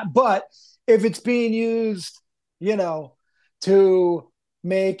this. But if it's being used, to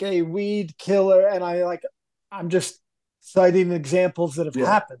make a weed killer, and I'm just citing examples that have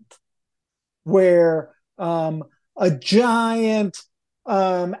happened where a giant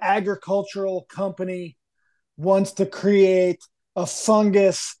agricultural company wants to create a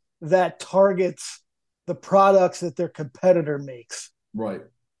fungus that targets the products that their competitor makes. Right.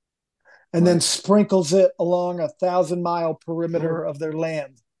 And then sprinkles it along 1,000-mile perimeter of their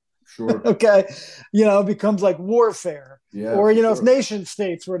land. Sure. Okay. It becomes like warfare. Yeah. Or, if nation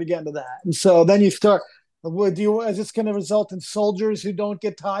states were to get into that. And so then you start, is this going to result in soldiers who don't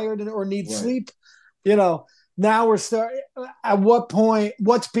get tired or need sleep? Now we're starting, at what point,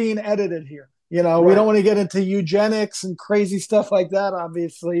 what's being edited here? We don't want to get into eugenics and crazy stuff like that,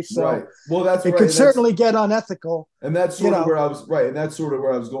 obviously. So well, that's it could certainly get unethical. And that's sort of where I was and that's sort of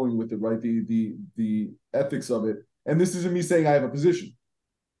where I was going with it, right? The ethics of it. And this isn't me saying I have a position.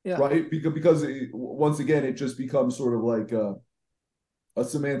 Yeah. Right. Because once again, it just becomes sort of like a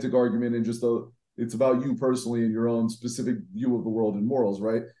semantic argument and just it's about you personally and your own specific view of the world and morals.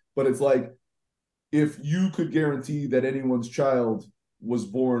 Right. But it's like, if you could guarantee that anyone's child was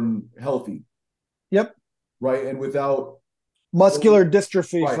born healthy. Yep. Right. And without muscular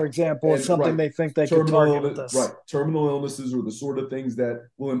dystrophy, for example, is something they think they could target with this. Right. Terminal illnesses are the sort of things that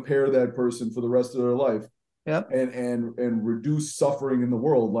will impair that person for the rest of their life. Yep. And reduce suffering in the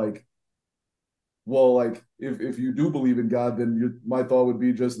world. If you do believe in God, then my thought would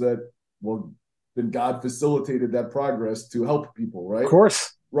be just that, well, then God facilitated that progress to help people, right? Of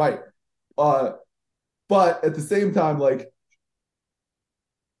course. Right. But at the same time,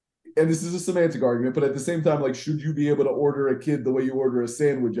 and this is a semantic argument, but at the same time, should you be able to order a kid the way you order a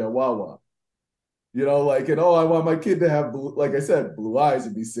sandwich at Wawa? I want my kid to have, like I said, blue eyes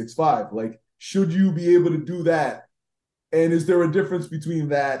and be 6'5". Should you be able to do that? And is there a difference between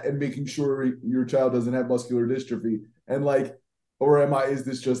that and making sure your child doesn't have muscular dystrophy? And is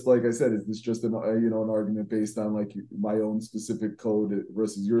this just, like I said, is this just an argument based on my own specific code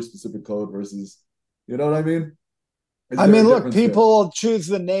versus your specific code versus, you know what I mean? Look, people choose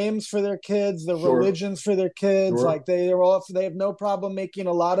the names for their kids, the religions for their kids. They have no problem making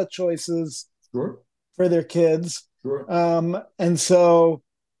a lot of choices for their kids. And so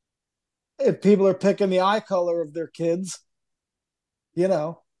if people are picking the eye color of their kids,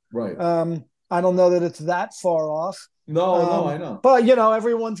 right. I don't know that it's that far off. No, I know. But,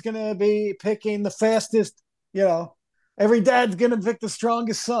 everyone's going to be picking the fastest, every dad's going to pick the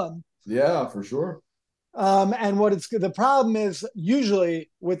strongest son. Yeah, for sure. And the problem is usually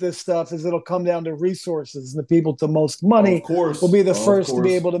with this stuff is it'll come down to resources. The people with the most money will be the first to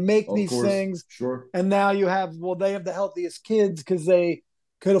be able to make these things. Sure. And now they have the healthiest kids because they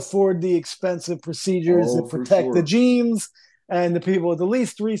could afford the expensive procedures that protect the genes. And the people with the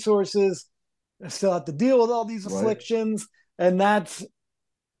least resources still have to deal with all these afflictions. And that's,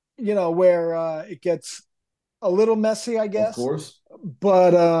 where it gets a little messy, I guess. Of course.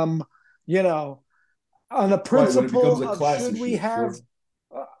 But, on the principle of should we have,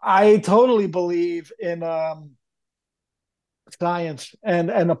 I totally believe in science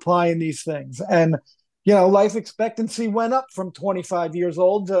and applying these things. And, life expectancy went up from 25 years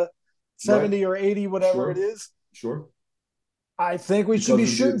old to 70 or 80, whatever it is. Sure. I think we should be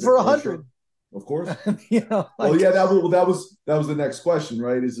shooting for 100. Of course. That was the next question,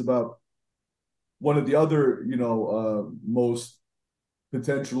 right? Is about one of the other, most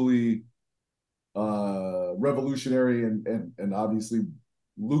potentially revolutionary and obviously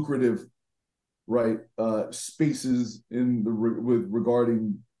lucrative, right, spaces with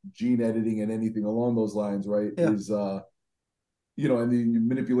regarding gene editing and anything along those lines, right? Yeah. Is and the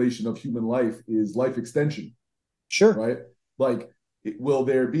manipulation of human life is life extension. Sure. Right? Like, will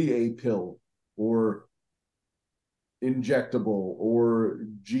there be a pill or injectable or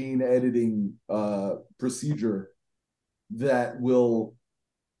gene editing procedure that will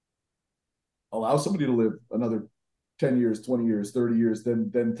allow somebody to live another 10 years, 20 years, 30 years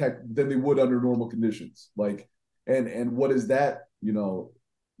than they would under normal conditions? Like, and what does that, new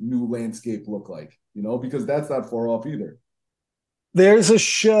landscape look like? Because that's not far off either. There's a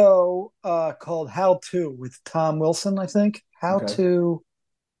show called How To with Tom Wilson, I think. Hold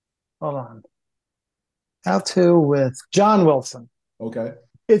on. How To with John Wilson. Okay.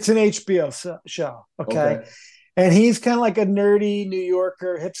 It's an HBO show. Okay. And he's kind of like a nerdy New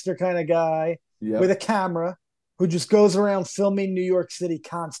Yorker, hipster kind of guy with a camera who just goes around filming New York City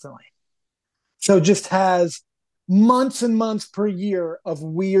constantly. So just has months and months per year of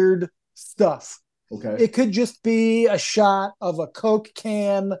weird stuff. Okay. It could just be a shot of a Coke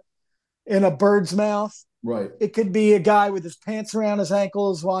can in a bird's mouth. Right. It could be a guy with his pants around his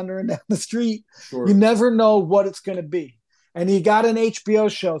ankles wandering down the street. Sure. You never know what it's going to be. And he got an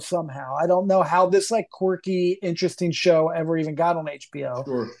HBO show somehow. I don't know how this like quirky, interesting show ever even got on HBO.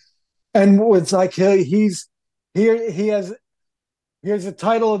 Sure. And it's like here's the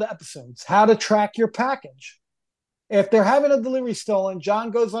title of the episodes: How to Track Your Package. If they're having a delivery stolen, John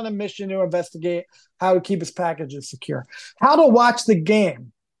goes on a mission to investigate how to keep his packages secure. How to watch the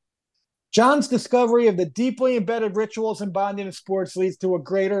game. John's discovery of the deeply embedded rituals and bonding in sports leads to a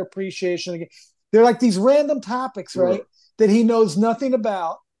greater appreciation of the game. They're like these random topics, sure. right, that he knows nothing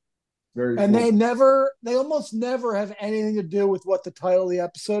about. Very and cool. They almost never have anything to do with what the title of the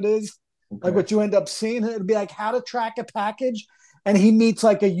episode is. Okay. Like what you end up seeing, it'd be like how to track a package. And he meets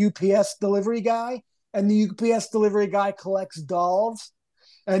like a UPS delivery guy. And the UPS delivery guy collects dolls.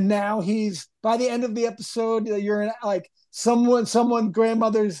 And now by the end of the episode, you're in like someone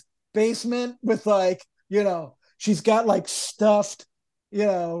grandmother's basement with like, she's got like stuffed,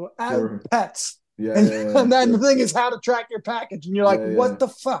 sure. pets. Yeah, and then the thing is how to track your package. And you're like, what the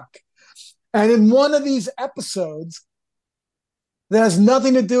fuck? And in one of these episodes that has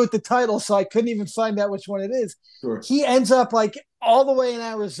nothing to do with the title, so I couldn't even find out which one it is. Sure. He ends up like all the way in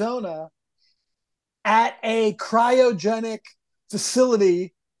Arizona at a cryogenic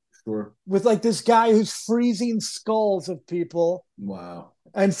facility with like this guy who's freezing skulls of people. Wow.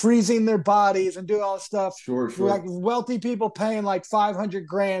 And freezing their bodies and doing all this stuff. Sure. Like wealthy people paying like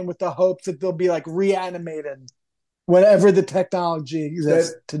 $500,000 with the hopes that they'll be like reanimated, whatever the technology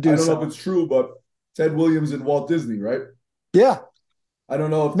exists to do. I don't know if it's true, but Ted Williams and Walt Disney, right? Yeah. I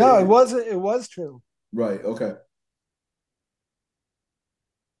don't know if it wasn't. It was true. Right. Okay.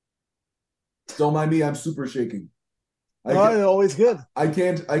 Don't mind me. I'm super shaking. Always good. I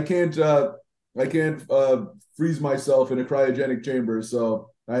can't freeze myself in a cryogenic chamber, so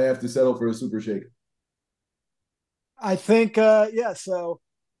I have to settle for a super shake. I think, So,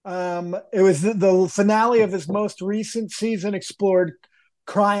 it was the finale of his most recent season explored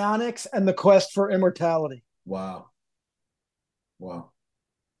cryonics and the quest for immortality. Wow.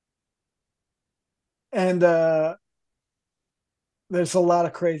 And there's a lot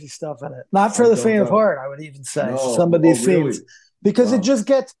of crazy stuff in it. Not for the faint of heart, I would even say. Some of these scenes. Really? Because it just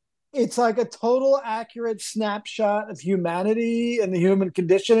it's like a total accurate snapshot of humanity and the human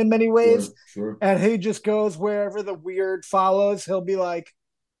condition in many ways. Sure. And he just goes wherever the weird follows. He'll be like,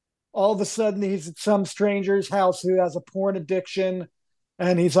 all of a sudden he's at some stranger's house who has a porn addiction.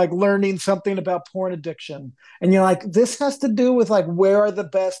 And he's like learning something about porn addiction. And you're like, this has to do with like, where are the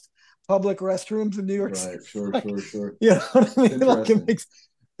best public restrooms in New York City. Right, sure, sure. You know what I mean? Like it makes,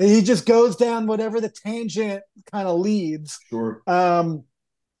 he just goes down whatever the tangent kind of leads. Sure.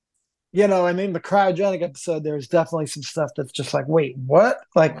 You know, I mean, the cryogenic episode, there's definitely some stuff that's just like, wait, what?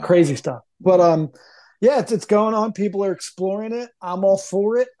 Like crazy stuff. But yeah, it's going on. People are exploring it. I'm all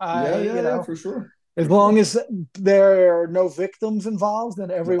for it. Yeah, for sure. As long as there are no victims involved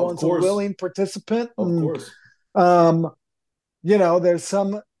and everyone's a willing participant. Of course. You know, there's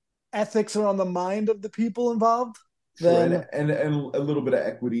some ethics around the mind of the people involved. Sure. And a little bit of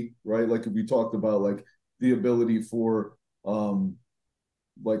equity, right? Like we talked about, like the ability for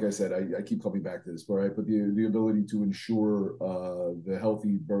like I said, I keep coming back to this, right? But the ability to ensure the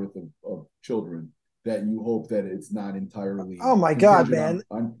healthy birth of children, that you hope that it's not entirely. Oh my God, man!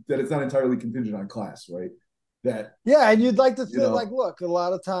 That it's not entirely contingent on class, right? That and you'd like to feel like, look, a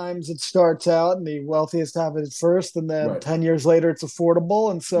lot of times it starts out and the wealthiest have it first, and then 10 years later it's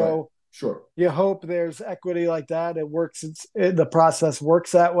affordable, and so sure, you hope there's equity like that. It works. The process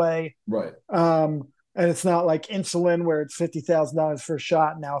works that way, right? And it's not like insulin where it's $50,000 for a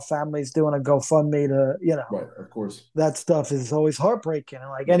shot. Now a family's doing a GoFundMe to, right. Of course, that stuff is always heartbreaking. And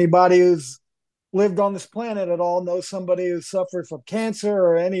like anybody who's lived on this planet at all knows somebody who's suffered from cancer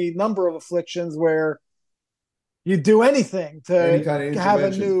or any number of afflictions where you do anything to any kind of have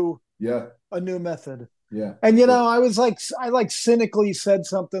a new method. Yeah. And I cynically said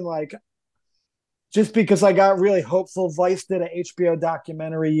something like, just because I got really hopeful, Vice did an HBO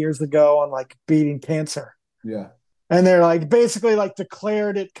documentary years ago on like beating cancer. Yeah. And they're like basically like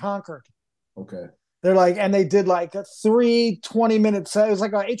declared it conquered. Okay. They're like, and they did like a 20-minute it was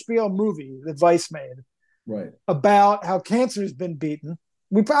like an HBO movie that Vice made. Right. About how cancer has been beaten.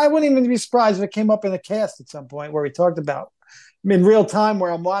 We probably wouldn't even be surprised if it came up in the cast at some point where we talked about in real time,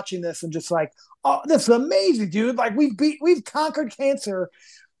 where I'm watching this and just like, oh, this is amazing, dude. Like we've conquered cancer.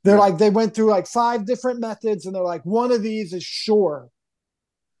 They're like, they went through like 5 different methods, and they're like, one of these is sure.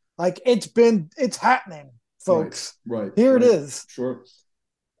 Like it's happening, folks. Right. Here it is. Sure.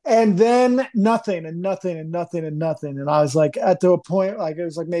 And then nothing. And I was like, at to a point, like it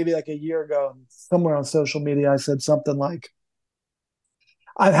was like maybe like a year ago, somewhere on social media, I said something like,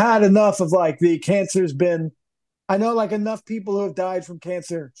 I've had enough of like the cancer's been, I know like enough people who have died from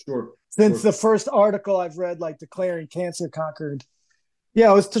cancer. Sure. Since the first article I've read, like declaring cancer conquered. Yeah,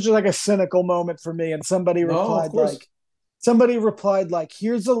 it was such like a cynical moment for me. And somebody replied like,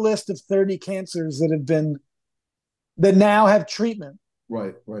 here's a list of 30 cancers that now have treatment.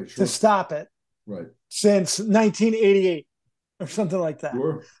 Right. Sure. To stop it. Right. Since 1988 or something like that.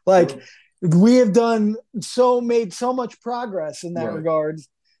 Sure. We have made so much progress in that regard,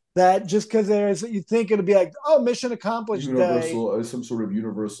 that just because you think it'll be like, oh, mission accomplished, universal, some sort of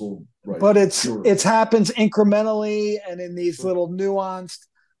universal, right? But it happens incrementally and in these little nuanced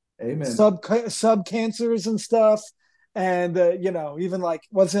sub cancers and stuff, and even like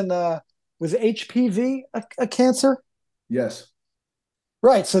was HPV a cancer? Yes.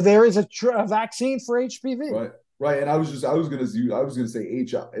 Right. So there is a vaccine for HPV. Right. And I was going to say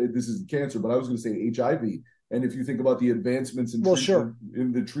this is cancer, but I was going to say HIV. And if you think about the advancements in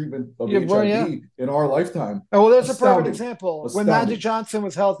the treatment of HIV in our lifetime. Oh, well, there's a perfect example. When Magic Johnson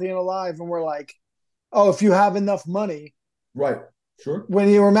was healthy and alive, and we're like, oh, if you have enough money. Right. Sure. When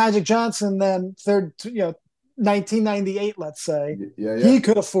you were Magic Johnson, then 1998, let's say, he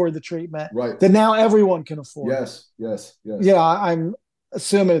could afford the treatment. Right. That now everyone can afford. Yes. Yeah, I'm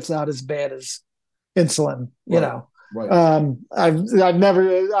assuming it's not as bad as insulin, Right. I've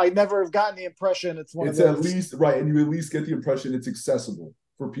never gotten the impression it's one of those. At least right, and you at least get the impression it's accessible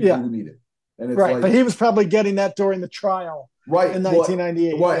for people who need it. And it's right, but he was probably getting that during the trial, right, in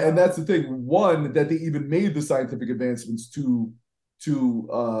 1998. Right, and that's the thing. One, that they even made the scientific advancements to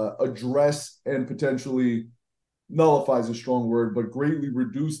address and potentially nullifies a strong word, but greatly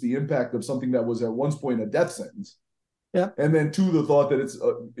reduce the impact of something that was at one point a death sentence. Yeah. And then two, the thought that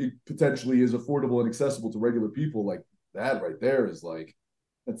it potentially is affordable and accessible to regular people, like that right there is like,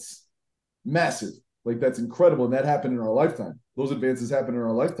 that's massive. Like that's incredible. And that happened in our lifetime. Those advances happened in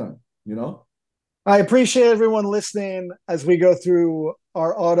our lifetime, I appreciate everyone listening as we go through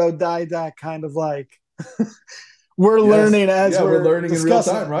our autodidact kind of like we're learning as we're learning in real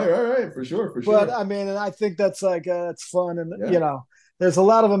time. Right. For sure. But I mean, and I think that's like, it's fun. And, there's a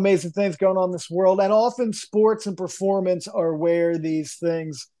lot of amazing things going on in this world, and often sports and performance are where these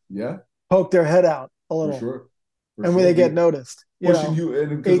things poke their head out a little, for and when they get noticed. Pushing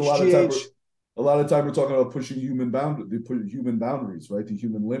and because a lot of time we're talking about pushing human boundaries, right? The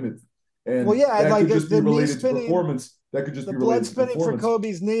human limit, And that could just be related to performance. That could just be related to performance. The blood spinning for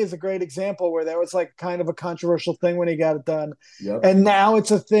Kobe's knee is a great example where that was like kind of a controversial thing when he got it done. Yep. And now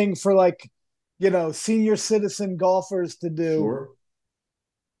it's a thing for like, senior citizen golfers to do. Sure.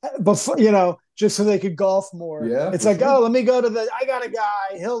 Before, just so they could golf more. Yeah. It's like, oh, let me go to I got a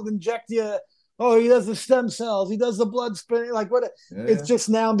guy, he'll inject you. Oh, he does the stem cells, he does the blood spinning. Like what? It's just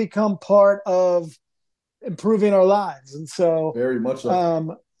now become part of improving our lives. And so very much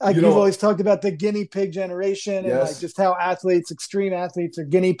so. You've always talked about the guinea pig generation and like just how extreme athletes are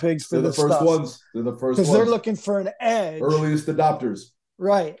guinea pigs for this stuff. They're the first ones. Because they're looking for an edge. Earliest adopters.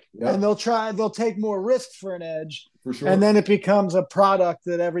 Right. Yep. And they'll take more risk for an edge. For sure. And then it becomes a product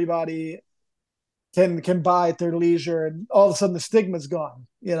that everybody can buy at their leisure, and all of a sudden the stigma's gone.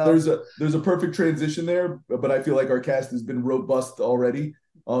 There's a perfect transition there, but I feel like our cast has been robust already.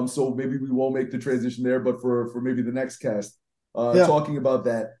 So maybe we won't make the transition there, but for maybe the next cast, talking about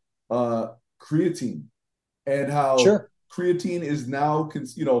that creatine and how creatine is now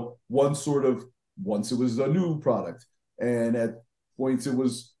once it was a new product, and at points it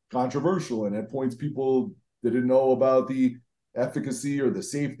was controversial, and at points people didn't know about the efficacy or the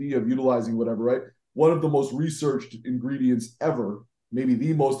safety of utilizing whatever, right? One of the most researched ingredients ever, maybe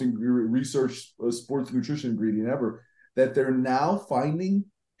the most researched sports nutrition ingredient ever, that they're now finding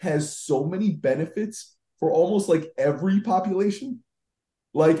has so many benefits for almost like every population.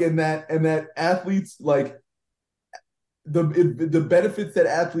 Like, and that athletes, like the benefits that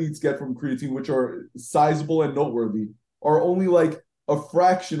athletes get from creatine, which are sizable and noteworthy, are only like a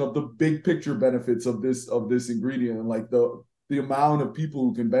fraction of the big picture benefits of this ingredient, and like the amount of people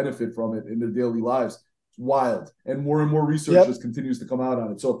who can benefit from it in their daily lives. It's wild, and more research just continues to come out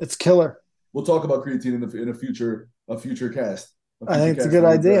on it. So it's killer. We'll talk about creatine in a future cast. I think it's a good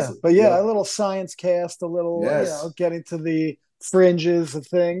idea. But a little science cast, a little getting to the fringes of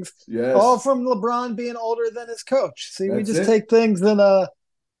things. Yes. All from LeBron being older than his coach. See, we just take things and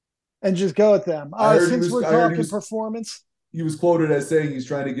just go with them. Since we're talking performance. He was quoted as saying he's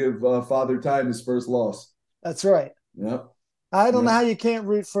trying to give Father Time his first loss. That's right. Yep. I don't know how you can't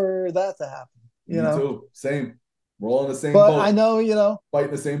root for that to happen. Me too. Same. We're all in the same boat. But I know,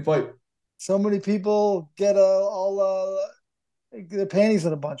 fighting the same fight. So many people get all their panties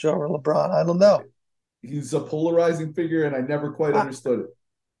in a bunch over LeBron. I don't know. He's a polarizing figure, and I never quite understood it.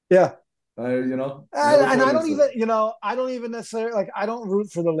 Yeah. I don't even necessarily like. I don't root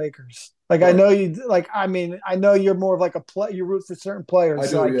for the Lakers. Like, I know you. Like, I know you're more of like you root for certain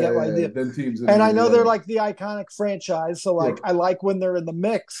players. I get what idea. Teams, and I know they're like the iconic franchise. So like, I like when they're in the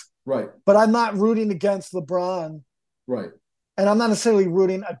mix. Right. But I'm not rooting against LeBron. Right. And I'm not necessarily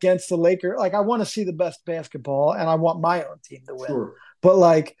rooting against the Lakers. Like, I want to see the best basketball, and I want my own team to win. Sure. But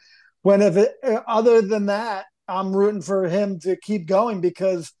like, other than that, I'm rooting for him to keep going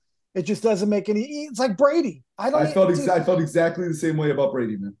because it just doesn't make any. It's like Brady. I felt exactly the same way about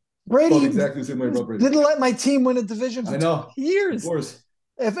Brady, man. Brady felt exactly the same way about Brady. Didn't let my team win a division for 2 years. Of course.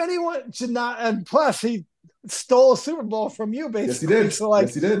 If anyone should not, and plus he stole a Super Bowl from you, basically. Yes, he did. So like,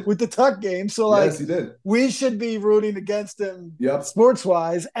 yes, he did. with the Tuck game. So like, yes, he did. We should be rooting against him, sports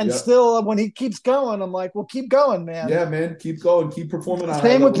wise. And still, when he keeps going, I'm like, well, keep going, man. Yeah, man, keep going, keep performing.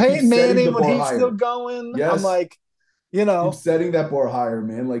 Same with Peyton Manning when he's still going. Yes. I'm like, keep setting that bar higher,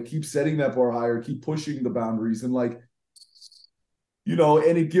 man. Like, keep setting that bar higher, keep pushing the boundaries, and like,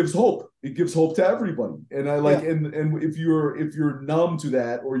 and it gives hope. It gives hope to everybody. And I like, and if you're numb to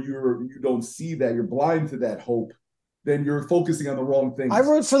that, or you don't see that, you're blind to that hope, then you're focusing on the wrong things. I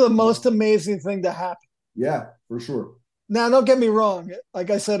root for the most amazing thing to happen. Yeah, for sure. Now, don't get me wrong. Like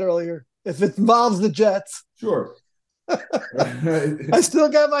I said earlier, if it involves the Jets, sure. I still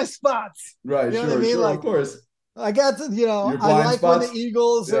got my spots. Right, you know sure, what I mean? sure, like, of course. I got to, I like spots. when the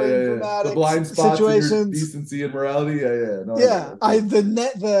Eagles are in dramatic the blind spots situations. Decency and morality. The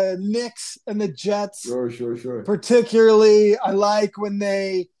Knicks and the Jets. Sure. Particularly, I like when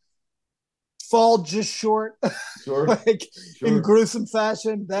they fall just short. Sure. In gruesome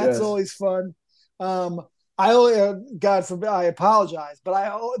fashion. That's always fun. God forbid, I apologize,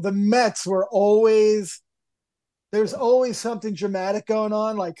 but the Mets were always. There's always something dramatic going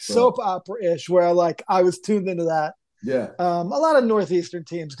on, like soap opera-ish, where like I was tuned into that. Yeah. A lot of Northeastern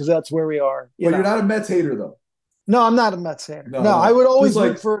teams, because that's where we are. You're not a Mets hater, though. No, I'm not a Mets hater. No, I would always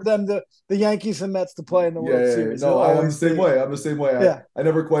root for them, the Yankees and Mets, to play in the World Series. No, I'm the same way. I'm the same way. I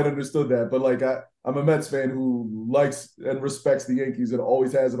never quite understood that, but like I'm a Mets fan who likes and respects the Yankees and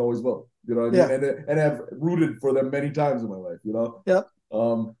always has and always will. You know what I mean? And have rooted for them many times in my life. Yep.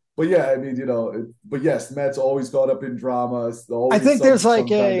 But yeah, I mean, but yes, Mets always caught up in drama. I think there's like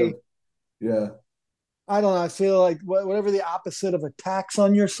I don't know. I feel like whatever the opposite of a tax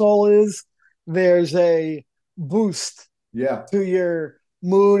on your soul is, there's a boost to your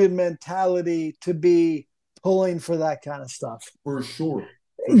mood and mentality to be pulling for that kind of stuff. For sure.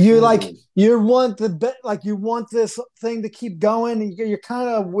 You want you want this thing to keep going, and you're kind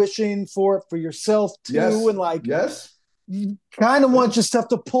of wishing for it for yourself too, and you kind of want your stuff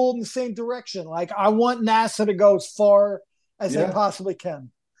to pull in the same direction. Like I want NASA to go as far as they possibly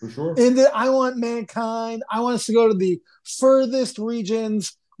can. For sure. And I want mankind. I want us to go to the furthest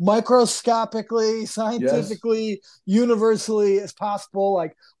regions, microscopically, scientifically, universally as possible.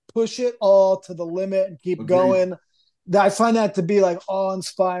 Like push it all to the limit and keep going. I find that to be like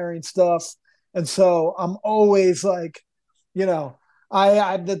awe-inspiring stuff. And so I'm always like,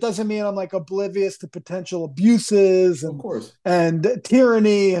 that doesn't mean I'm like oblivious to potential abuses and, of course, and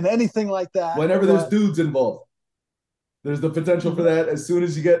tyranny and anything like that. Whenever there's dudes involved, there's the potential for that as soon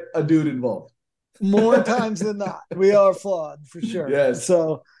as you get a dude involved. More times than not, we are flawed for sure. Yes.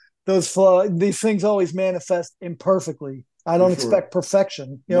 So these things always manifest imperfectly. I don't expect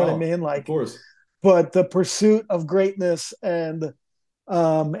perfection. You know what I mean? Like, of course. But the pursuit of greatness and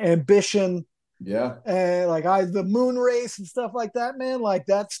ambition, and like the moon race and stuff like that, man, like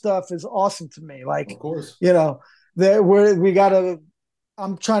that stuff is awesome to me. Like, of course, I'm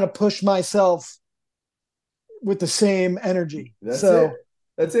trying to push myself with the same energy. That's it.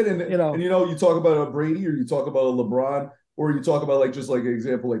 And you talk about a Brady, or you talk about a LeBron, or you talk about like just like an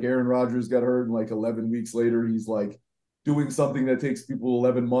example, like Aaron Rodgers got hurt, and like 11 weeks later, he's like doing something that takes people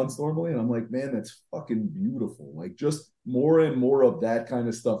 11 months normally. And I'm like, man, that's fucking beautiful. Like just more and more of that kind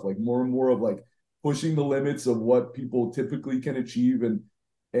of stuff, like more and more of like pushing the limits of what people typically can achieve, and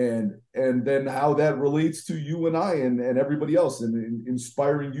then how that relates to you and I and everybody else, and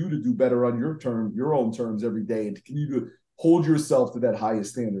inspiring you to do better on your own terms every day, and to continue to hold yourself to that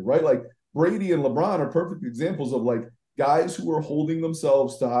highest standard, right? Like Brady and LeBron are perfect examples of like guys who are holding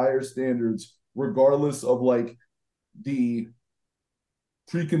themselves to higher standards, regardless of like the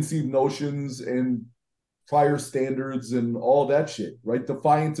preconceived notions and prior standards and all that shit, right?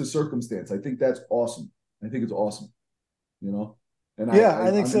 Defiant to circumstance. I think that's awesome. I think it's awesome, And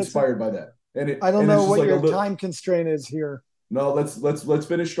I think I'm inspired by that. And I don't know what your time constraint is here. No, let's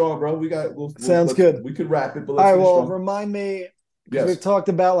finish strong, bro. Sounds good. We could wrap it, but let's finish strong. Remind me, because we've talked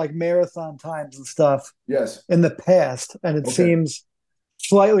about like marathon times and stuff. Yes. In the past, and it seems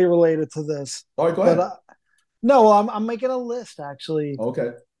slightly related to this. All right, go ahead. No, I'm making a list actually.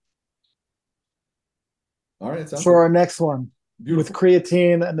 Okay. All right. For our next one. Beautiful. With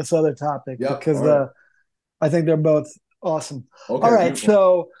creatine and this other topic, because I think they're both awesome. Okay, all right,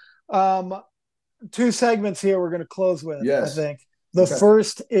 beautiful. So 2 segments here we're going to close with. Yes. I think the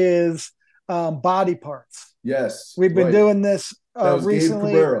first is body parts. Yes. We've been doing this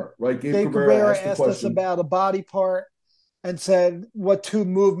recently. Gabe Cabrera, right? Gabe Cabrera asked us about a body part and said what 2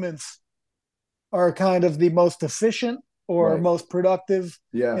 movements are kind of the most efficient or most productive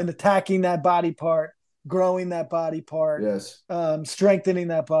in attacking that body part, growing that body part, strengthening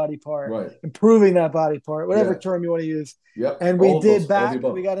that body part, improving that body part, whatever term you want to use. Yep. And we did back.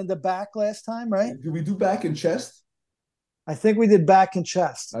 We got into back last time, right? Did we do back and chest? I think we did back and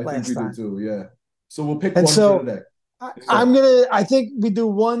chest. I think we did too. Yeah. So we'll pick one for today. I think we do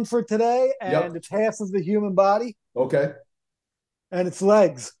one for today, and it's half of the human body. Okay. And it's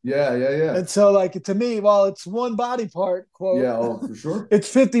legs. Yeah. And so, like, to me, while it's one body part, quote. Yeah, for sure.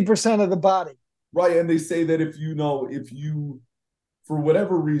 It's 50% of the body. Right. And they say that if you, for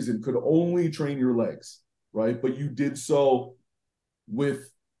whatever reason, could only train your legs, right? But you did so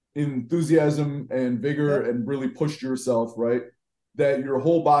with enthusiasm and vigor and really pushed yourself, right? That your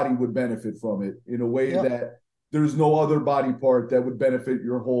whole body would benefit from it in a way that there's no other body part that would benefit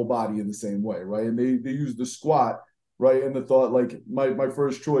your whole body in the same way, right? And they use the squat, right? And the thought, like, my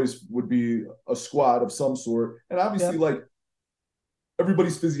first choice would be a squat of some sort. And obviously, like,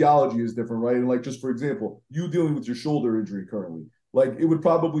 everybody's physiology is different, right? And like, just for example, you dealing with your shoulder injury currently, like it would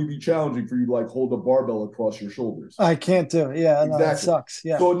probably be challenging for you to like hold a barbell across your shoulders. I can't do it. Yeah, exactly. No, that sucks.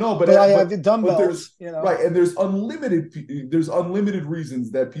 Yeah. So no, but I have dumbbells. Right, and there's unlimited reasons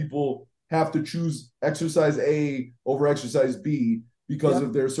that people have to choose exercise A over exercise B because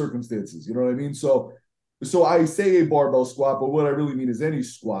of their circumstances. You know what I mean? So I say a barbell squat, but what I really mean is any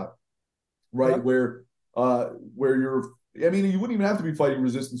squat, right? Where you're, I mean, you wouldn't even have to be fighting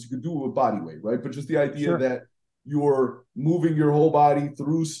resistance. You could do it with body weight, right? But just the idea that you're moving your whole body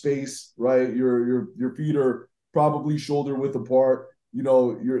through space, right? Your feet are probably shoulder width apart.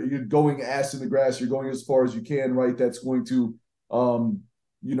 You're going ass in the grass. You're going as far as you can, right? That's going to,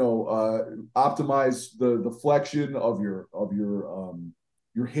 optimize the flexion of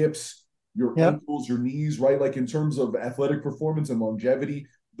your hips, your ankles, your knees, right? Like in terms of athletic performance and longevity,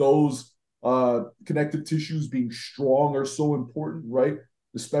 those connective tissues being strong are so important, right?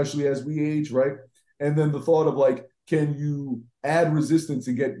 Especially as we age, right? And then the thought of like, can you add resistance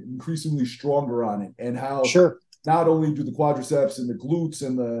and get increasingly stronger on it? And how not only do the quadriceps and the glutes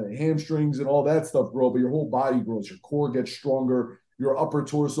and the hamstrings and all that stuff grow, but your whole body grows. Your core gets stronger. Your upper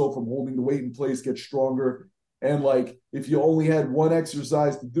torso from holding the weight in place gets stronger. And like, if you only had one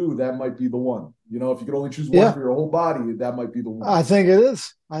exercise to do, that might be the one. You know, if you could only choose one for your whole body, that might be the one. I think it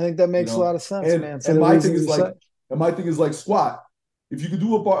is. I think that makes a lot of sense, man. And my thing is like squat. If you could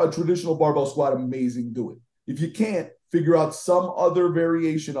do a traditional barbell squat, amazing, do it. If you can't, figure out some other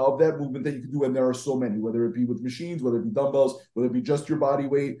variation of that movement that you can do. And there are so many, whether it be with machines, whether it be dumbbells, whether it be just your body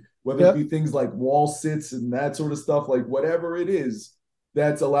weight, whether it be things like wall sits and that sort of stuff, like whatever it is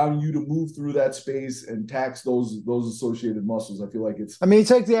that's allowing you to move through that space and tax those associated muscles. I feel like it's... I mean, you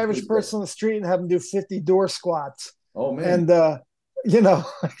take the average person on the street and have them do 50 door squats. Oh, man. And, you know,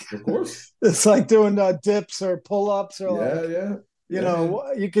 of course, it's like doing dips or pull-ups or you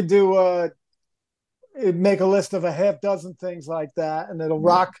know, you could do make a list of a half dozen things like that, and it'll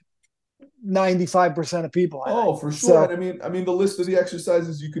rock 95% of people. For sure. So, I mean, the list of the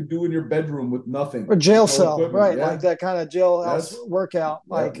exercises you could do in your bedroom with nothing, or jail cell, right? Like that kind of jailhouse workout.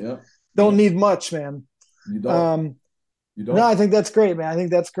 Don't need much, man. You don't. You don't. No, I think that's great, man. I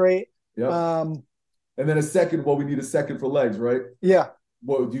think that's great. Yeah. And then we need a second for legs, right? Yeah.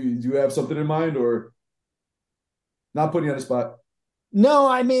 Well, do you have something in mind, or not putting you on the spot? No,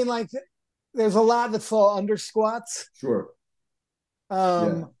 I mean, like, there's a lot that fall under squats. Sure.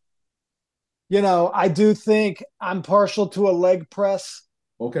 You know, I do think I'm partial to a leg press.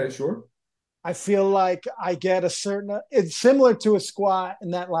 Okay, sure. I feel like I get it's similar to a squat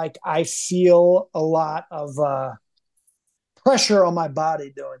in that, like, I feel a lot of pressure on my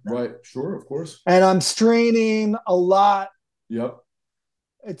body doing that. Right, sure, of course. And I'm straining a lot. Yep.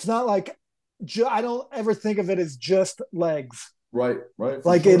 It's not like, I don't ever think of it as just legs. Right.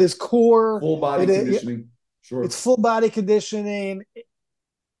 Like it is core. Full body conditioning. Sure. It's full body conditioning.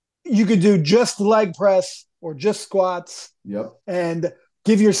 You could do just leg press or just squats. Yep. And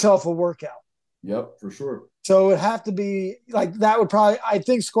give yourself a workout. Yep, for sure. So it would have to be like that. Would probably, I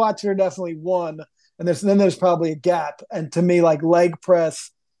think squats are definitely one. And then there's probably a gap. And to me, like leg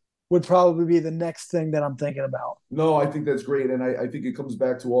press would probably be the next thing that I'm thinking about. No, I think that's great. And I think it comes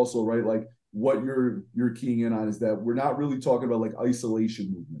back to also, right, like, what you're keying in on is that we're not really talking about like isolation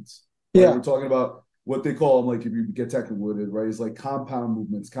movements. Right? Yeah. We're talking about what they call them, like, if you get technical with it, right? It's like compound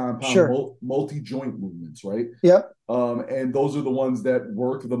movements, multi-joint movements, right? Yep. And those are the ones that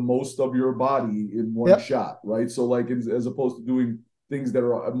work the most of your body in one shot, right? So like, as opposed to doing things that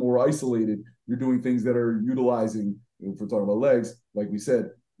are more isolated, you're doing things that are utilizing, if we're talking about legs, like we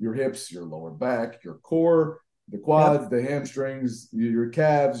said, your hips, your lower back, your core, the quads, the hamstrings, your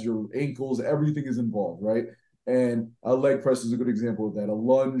calves, your ankles, everything is involved, right? And a leg press is a good example of that. A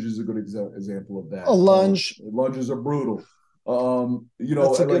lunge is a good example of that. A lunge. Lunges are brutal. You know,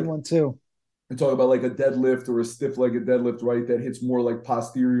 that's a good one too. And talk about like a deadlift or a stiff-legged deadlift, right? That hits more like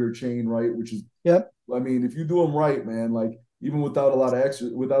posterior chain, right? Which is, I mean, if you do them right, man, like even without a lot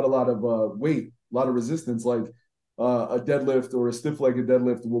of weight, a lot of resistance, like a deadlift or a stiff-legged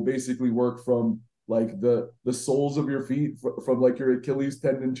deadlift will basically work from like the soles of your feet from like your Achilles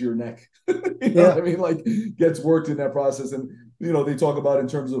tendon to your neck. You know what I mean? Like gets worked in that process. And, you know, they talk about in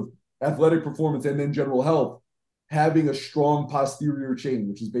terms of athletic performance and then general health, having a strong posterior chain,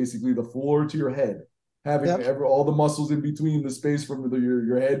 which is basically the floor to your head, having all the muscles in between the space from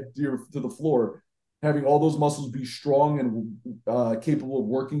your head to the floor, having all those muscles be strong and capable of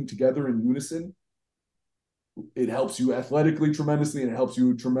working together in unison. It helps you athletically tremendously, and it helps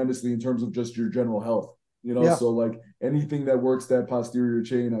you tremendously in terms of just your general health, you know? So like anything that works that posterior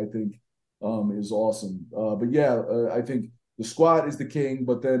chain, I think is awesome. But I think the squat is the king,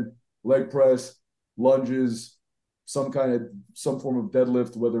 but then leg press, lunges, some form of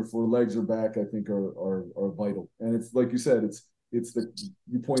deadlift, whether for legs or back, I think are vital. And it's like you said,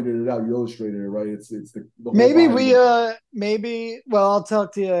 you pointed it out, you illustrated it, right? It's the whole I'll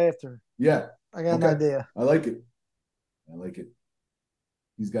talk to you after. Yeah. I got an idea. I like it.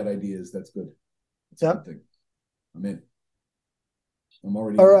 He's got ideas. That's good. That's a good thing. I'm in. I'm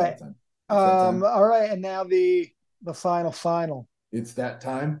already all right. Time. All right. And now the final. It's that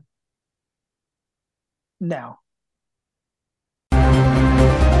time. Now.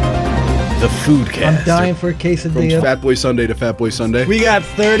 The Food Cast. I'm dying for a quesadilla. From Fat Boy Sunday to Fat Boy Sunday. We got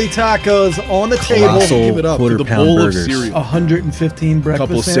 30 tacos on the Colossal table. Give it up for the quarter-pound bowl burgers. of cereal. 115 breakfast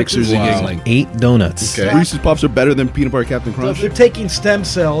Couple sandwiches. Sixers Wow. again. 8 donuts. Okay. Reese's Puffs are better than Peanut Butter Captain So Crunch. they're taking stem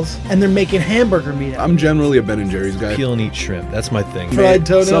cells and they're making hamburger meat. I'm generally a Ben & Jerry's guy. Peel and eat shrimp. That's my thing. Fried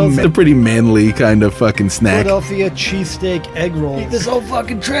toenails. They're pretty manly kind of fucking snack. Philadelphia cheesesteak egg rolls. Eat this whole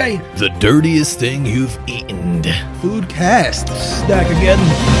fucking tray. The dirtiest thing you've eaten. Food Cast. Stack again.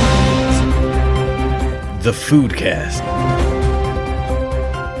 The Food Cast.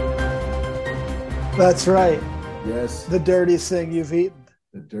 That's right. Yes. The dirtiest thing you've eaten.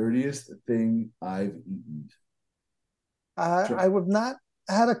 The dirtiest thing I've eaten. I would not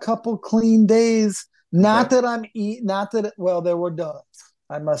had a couple clean days. Not Okay. that I'm eat. Not that well, there were donuts.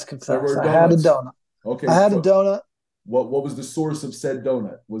 I must confess. There were I had a donuts. donut. Okay. I had a donut. What was the source of said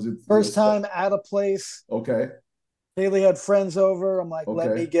donut? Was it First time at a place. Okay. Haley had friends over. I'm like, let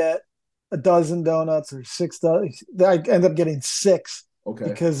Okay. me get a dozen donuts or 6 donuts. I ended up getting 6 Okay.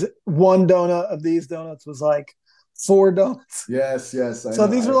 because one donut of these donuts was like 4 donuts. Yes. So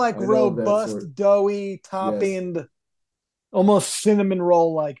these are like robust, doughy, topping, almost cinnamon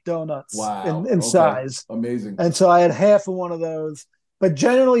roll like donuts Wow. in Okay. size. Amazing. And so I had half of one of those. But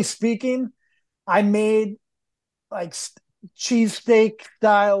generally speaking, I made like cheesesteak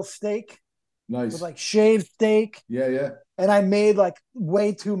style steak Nice. with like shaved steak. Yeah. And I made like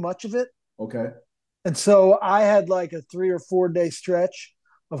way too much of it. Okay. And so I had like a 3 or 4 day stretch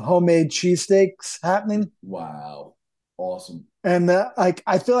of homemade cheesesteaks happening. Wow. Awesome. And like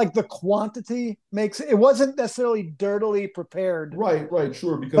I feel like the quantity makes it wasn't necessarily dirtily prepared. Right,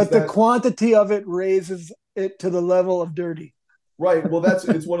 sure. Because But the quantity of it raises it to the level of dirty. right. Well,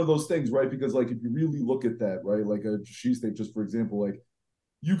 it's one of those things, right? Because like if you really look at that, right, like a cheesesteak, just for example, like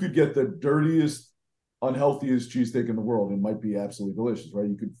you could get the dirtiest, unhealthiest cheesesteak in the world and might be absolutely delicious, right?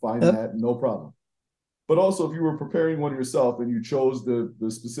 You could find that no problem. But also, if you were preparing one yourself and you chose the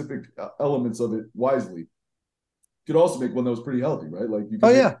specific elements of it wisely, you could also make one that was pretty healthy, right? Like you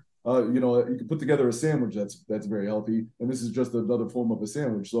could you could put together a sandwich that's very healthy, and this is just another form of a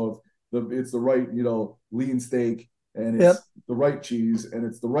sandwich. So if it's the right, lean steak and it's the right cheese and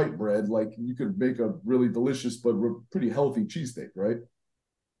it's the right bread, like you could make a really delicious but pretty healthy cheesesteak, right?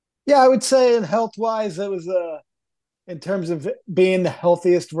 Yeah, I would say in health wise, it was in terms of being the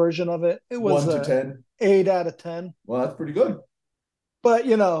healthiest version of it, it was 1 to 10, 8 out of 10. Well, that's pretty good. But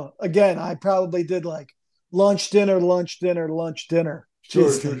again, I probably did like lunch, dinner.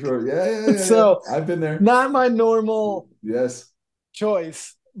 Sure. Yeah. So I've been there. Not my normal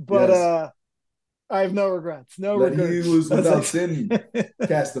choice, but I have no regrets. Let he who is without sin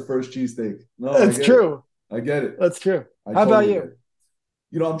cast the first cheesesteak. No, that's true. I get it. That's true. How about you?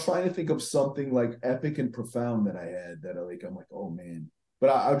 I'm trying to think of something like epic and profound that I had that I'm like, oh man. But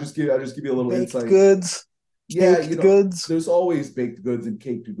I'll just give you a little baked insight. Goods. Yeah, goods. There's always baked goods and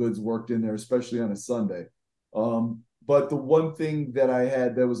caked goods worked in there, especially on a Sunday. But the one thing that I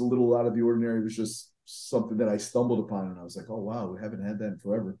had that was a little out of the ordinary was just something that I stumbled upon, and I was like, oh wow, we haven't had that in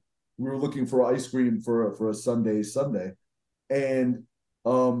forever. We were looking for ice cream for a Sunday, and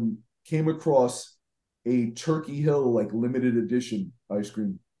came across a Turkey Hill like limited edition ice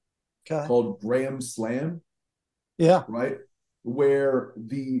cream called Graham Slam. Yeah. Right? Where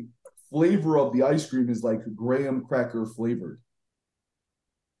the flavor of the ice cream is like graham cracker flavored.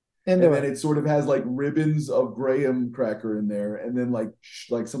 And then it sort of has like ribbons of graham cracker in there, and then like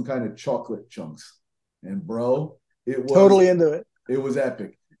some kind of chocolate chunks. And bro, it was totally into it. It was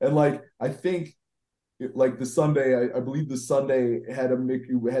epic. And like I think like the Sunday, I believe the Sunday had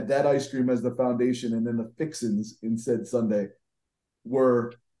that ice cream as the foundation, and then the fixins in said Sunday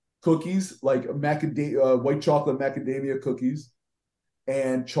were cookies, like white chocolate macadamia cookies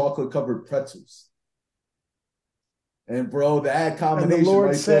and chocolate covered pretzels. And bro, that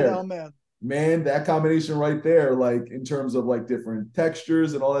combination there, amen. Man, that combination right there, like in terms of like different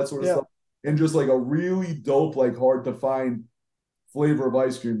textures and all that sort of stuff, and just like a really dope, like hard to find flavor of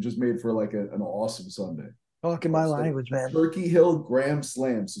ice cream, just made for like an awesome Sunday. Talking my language, man. Turkey Hill Graham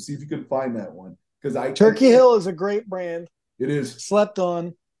Slam. So see if you can find that one, because Turkey Hill is a great brand. It is slept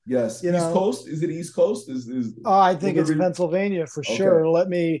on. Yes, East Coast. Is it East Coast? I think it's Pennsylvania for sure. Let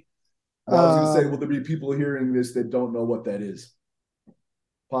me. I was going to say, will there be people hearing this that don't know what that is?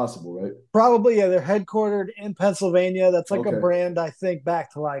 Possible, right? Probably, yeah. They're headquartered in Pennsylvania. That's like a brand I think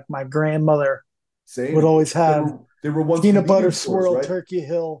back to like my grandmother would always have. They were once peanut butter swirl, right? Turkey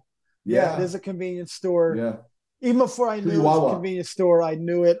Hill. Yeah, it is a convenience store. Yeah. Even before I knew it was a convenience store, I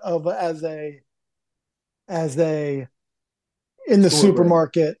knew it as a in the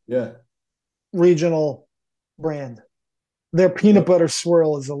supermarket brand. regional brand. Their peanut butter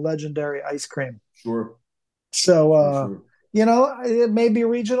swirl is a legendary ice cream. Sure. So, it may be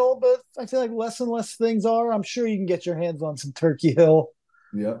regional, but I feel like less and less things are. I'm sure you can get your hands on some Turkey Hill.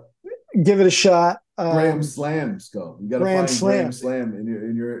 Yeah. Give it a shot. Graham Slams go. You got to find Graham Slam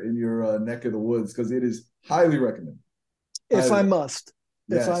in your neck of the woods because it is highly recommended. If I must.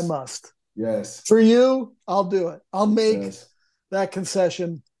 Yes. For you, I'll do it. I'll make that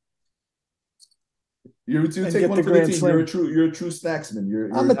concession. You take one for the team. You're a true snacksman.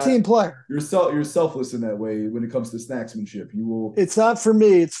 I'm a team player. You're selfless in that way when it comes to snacksmanship. You will. It's not for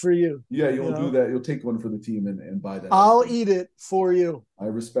me. It's for you. Yeah, you'll do that. You'll take one for the team and buy that. I'll eat it for you. I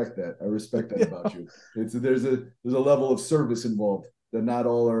respect that. About you. There's a level of service involved that not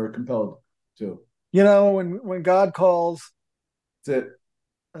all are compelled to. When God calls, that's it.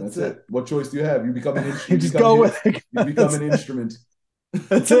 That's it. What choice do you have? You become an instrument. You just go with it. You become an instrument.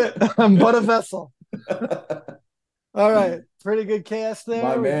 That's it. I'm but a vessel. All right. Pretty good cast there.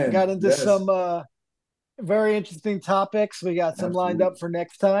 My man. We got into some very interesting topics. We got some lined up for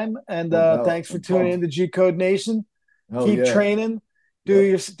next time. And thanks for tuning in to GCode Nation. Keep training.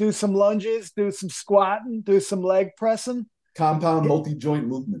 Do some lunges, do some squatting, do some leg pressing. Compound multi-joint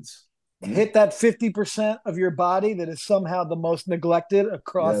movements. Hit that 50% of your body that is somehow the most neglected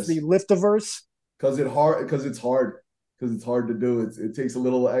across the liftiverse. Because it's hard to do. It takes a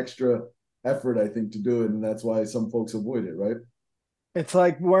little extra effort, I think, to do it, and that's why some folks avoid it, right? It's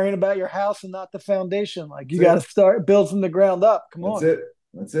like worrying about your house and not the foundation. Like you got to start build from the ground up.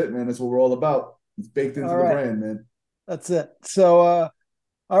 That's it, man. That's what we're all about. It's baked into the brand, man. That's it. So,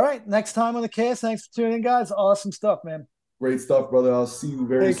 all right. Next time on the cast. Thanks for tuning in, guys. Awesome stuff, man. Great stuff, brother. I'll see you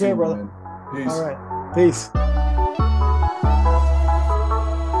very soon, Take care, brother. Man. Peace. All right. Peace.